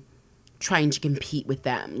I'm trying to compete with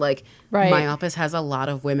them. Like my office has a lot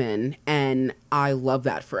of women and I love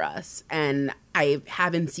that for us, and I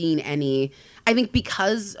haven't seen any. I think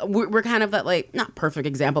because we're kind of that like not perfect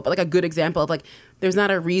example but like a good example of like there's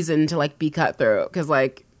not a reason to like be cutthroat because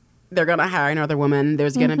like they're gonna hire another woman,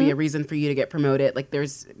 there's gonna be a reason for you to get promoted, like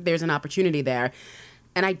there's an opportunity there,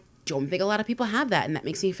 and I don't think a lot of people have that, and that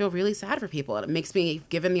makes me feel really sad for people. And it makes me,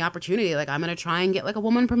 given the opportunity, like I'm gonna try and get like a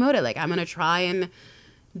woman promoted. Like I'm gonna try and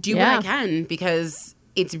do what I can because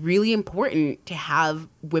it's really important to have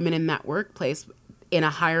women in that workplace in a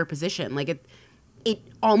higher position. Like it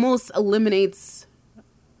almost eliminates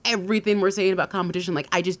everything we're saying about competition. Like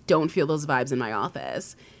I just don't feel those vibes in my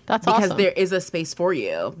office. That's because awesome. There is a space for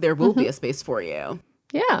you. There will be a space for you.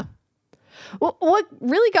 Yeah. Well, what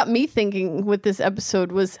really got me thinking with this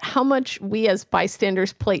episode was how much we as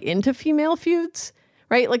bystanders play into female feuds,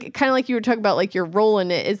 right? Like kind of like you were talking about, like your role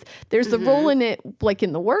in it is there's the role in it like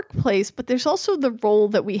in the workplace, but there's also the role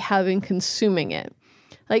that we have in consuming it.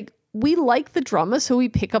 Like we like the drama, so we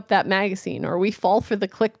pick up that magazine, or we fall for the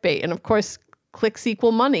clickbait. And of course, clicks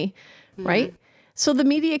equal money, right? So the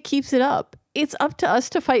media keeps it up. It's up to us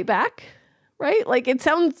to fight back, right? Like, it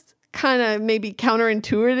sounds kind of maybe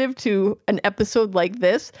counterintuitive to an episode like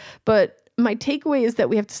this, but my takeaway is that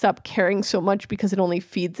we have to stop caring so much because it only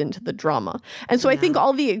feeds into the drama. And so I think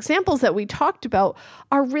all the examples that we talked about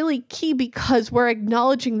are really key, because we're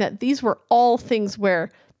acknowledging that these were all things where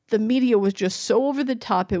the media was just so over the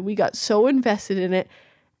top and we got so invested in it.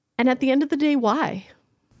 And at the end of the day, why?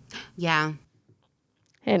 Yeah.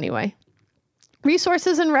 Anyway,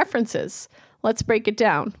 resources and references. Let's break it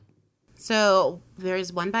down. So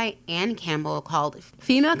there's one by Anne Campbell called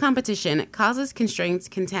Female Competition Causes, Constraints,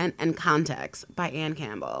 Content, and Context by Anne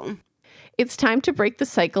Campbell. It's Time to Break the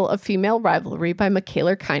Cycle of Female Rivalry by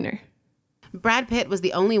Michaela Kiner. Brad Pitt was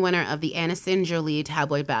the only winner of the Aniston-Jolie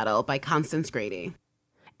tabloid battle by Constance Grady.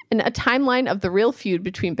 And A Timeline of the Real Feud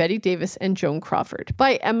Between Betty Davis and Joan Crawford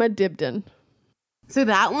by Emma Dibdin. So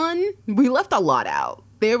that one, we left a lot out.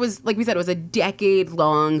 There was, like we said, it was a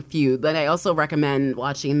decade-long feud. But I also recommend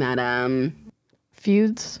watching that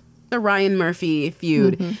Feuds? The Ryan Murphy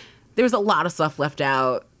feud. Mm-hmm. There was a lot of stuff left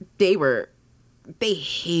out. They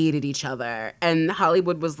hated each other. And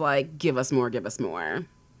Hollywood was like, give us more, give us more.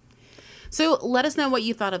 So let us know what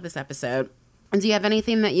you thought of this episode. And do you have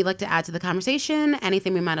anything that you'd like to add to the conversation?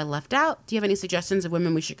 Anything we might have left out? Do you have any suggestions of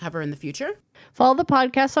women we should cover in the future? Follow the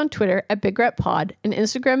podcast on Twitter at BigRepPod and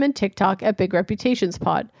Instagram and TikTok at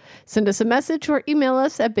BigReputationsPod. Send us a message or email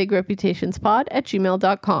us at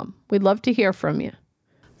BigReputationspod@gmail.com. We'd love to hear from you.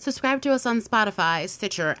 Subscribe to us on Spotify,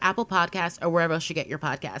 Stitcher, Apple Podcasts, or wherever else you get your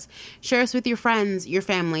podcasts. Share us with your friends, your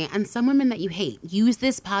family, and some women that you hate. Use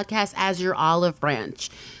this podcast as your olive branch.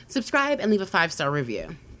 Subscribe and leave a 5-star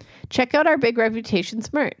review. Check out our Big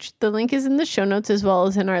Reputations merch. The link is in the show notes, as well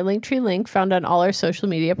as in our Linktree link found on all our social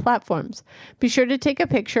media platforms. Be sure to take a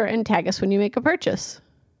picture and tag us when you make a purchase.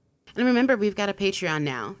 And remember, we've got a Patreon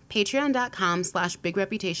now.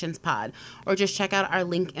 Patreon.com/BigReputationsPod. Or just check out our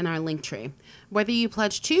link in our Linktree. Whether you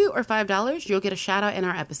pledge $2 or $5, you'll get a shout out in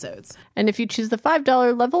our episodes. And if you choose the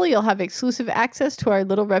 $5 level, you'll have exclusive access to our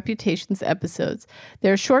Little Reputations episodes.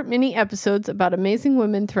 They're short mini episodes about amazing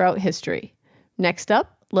women throughout history. Next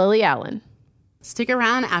up, Lily Allen. Stick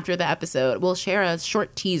around after the episode. We'll share a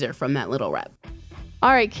short teaser from that little rep.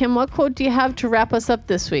 All right, Kim, what quote do you have to wrap us up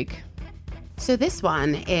this week? So this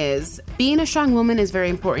one is, being a strong woman is very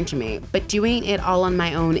important to me, but doing it all on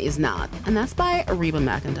my own is not. And that's by Reba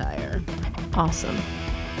McEntire. Awesome.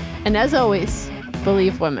 And as always,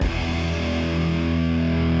 believe women.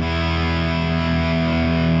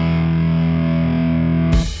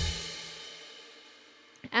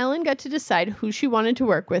 Ellen got to decide who she wanted to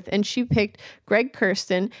work with, and she picked Greg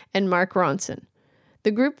Kurstin and Mark Ronson.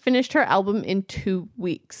 The group finished her album in 2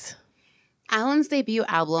 weeks. Allen's debut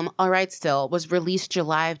album, All Right Still, was released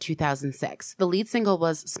July of 2006. The lead single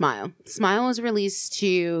was Smile. Smile was released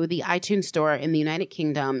to the iTunes store in the United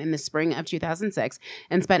Kingdom in the spring of 2006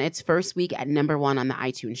 and spent its first week at #1 on the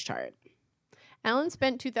iTunes chart. Allen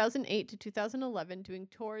spent 2008 to 2011 doing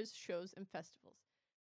tours, shows, and festivals.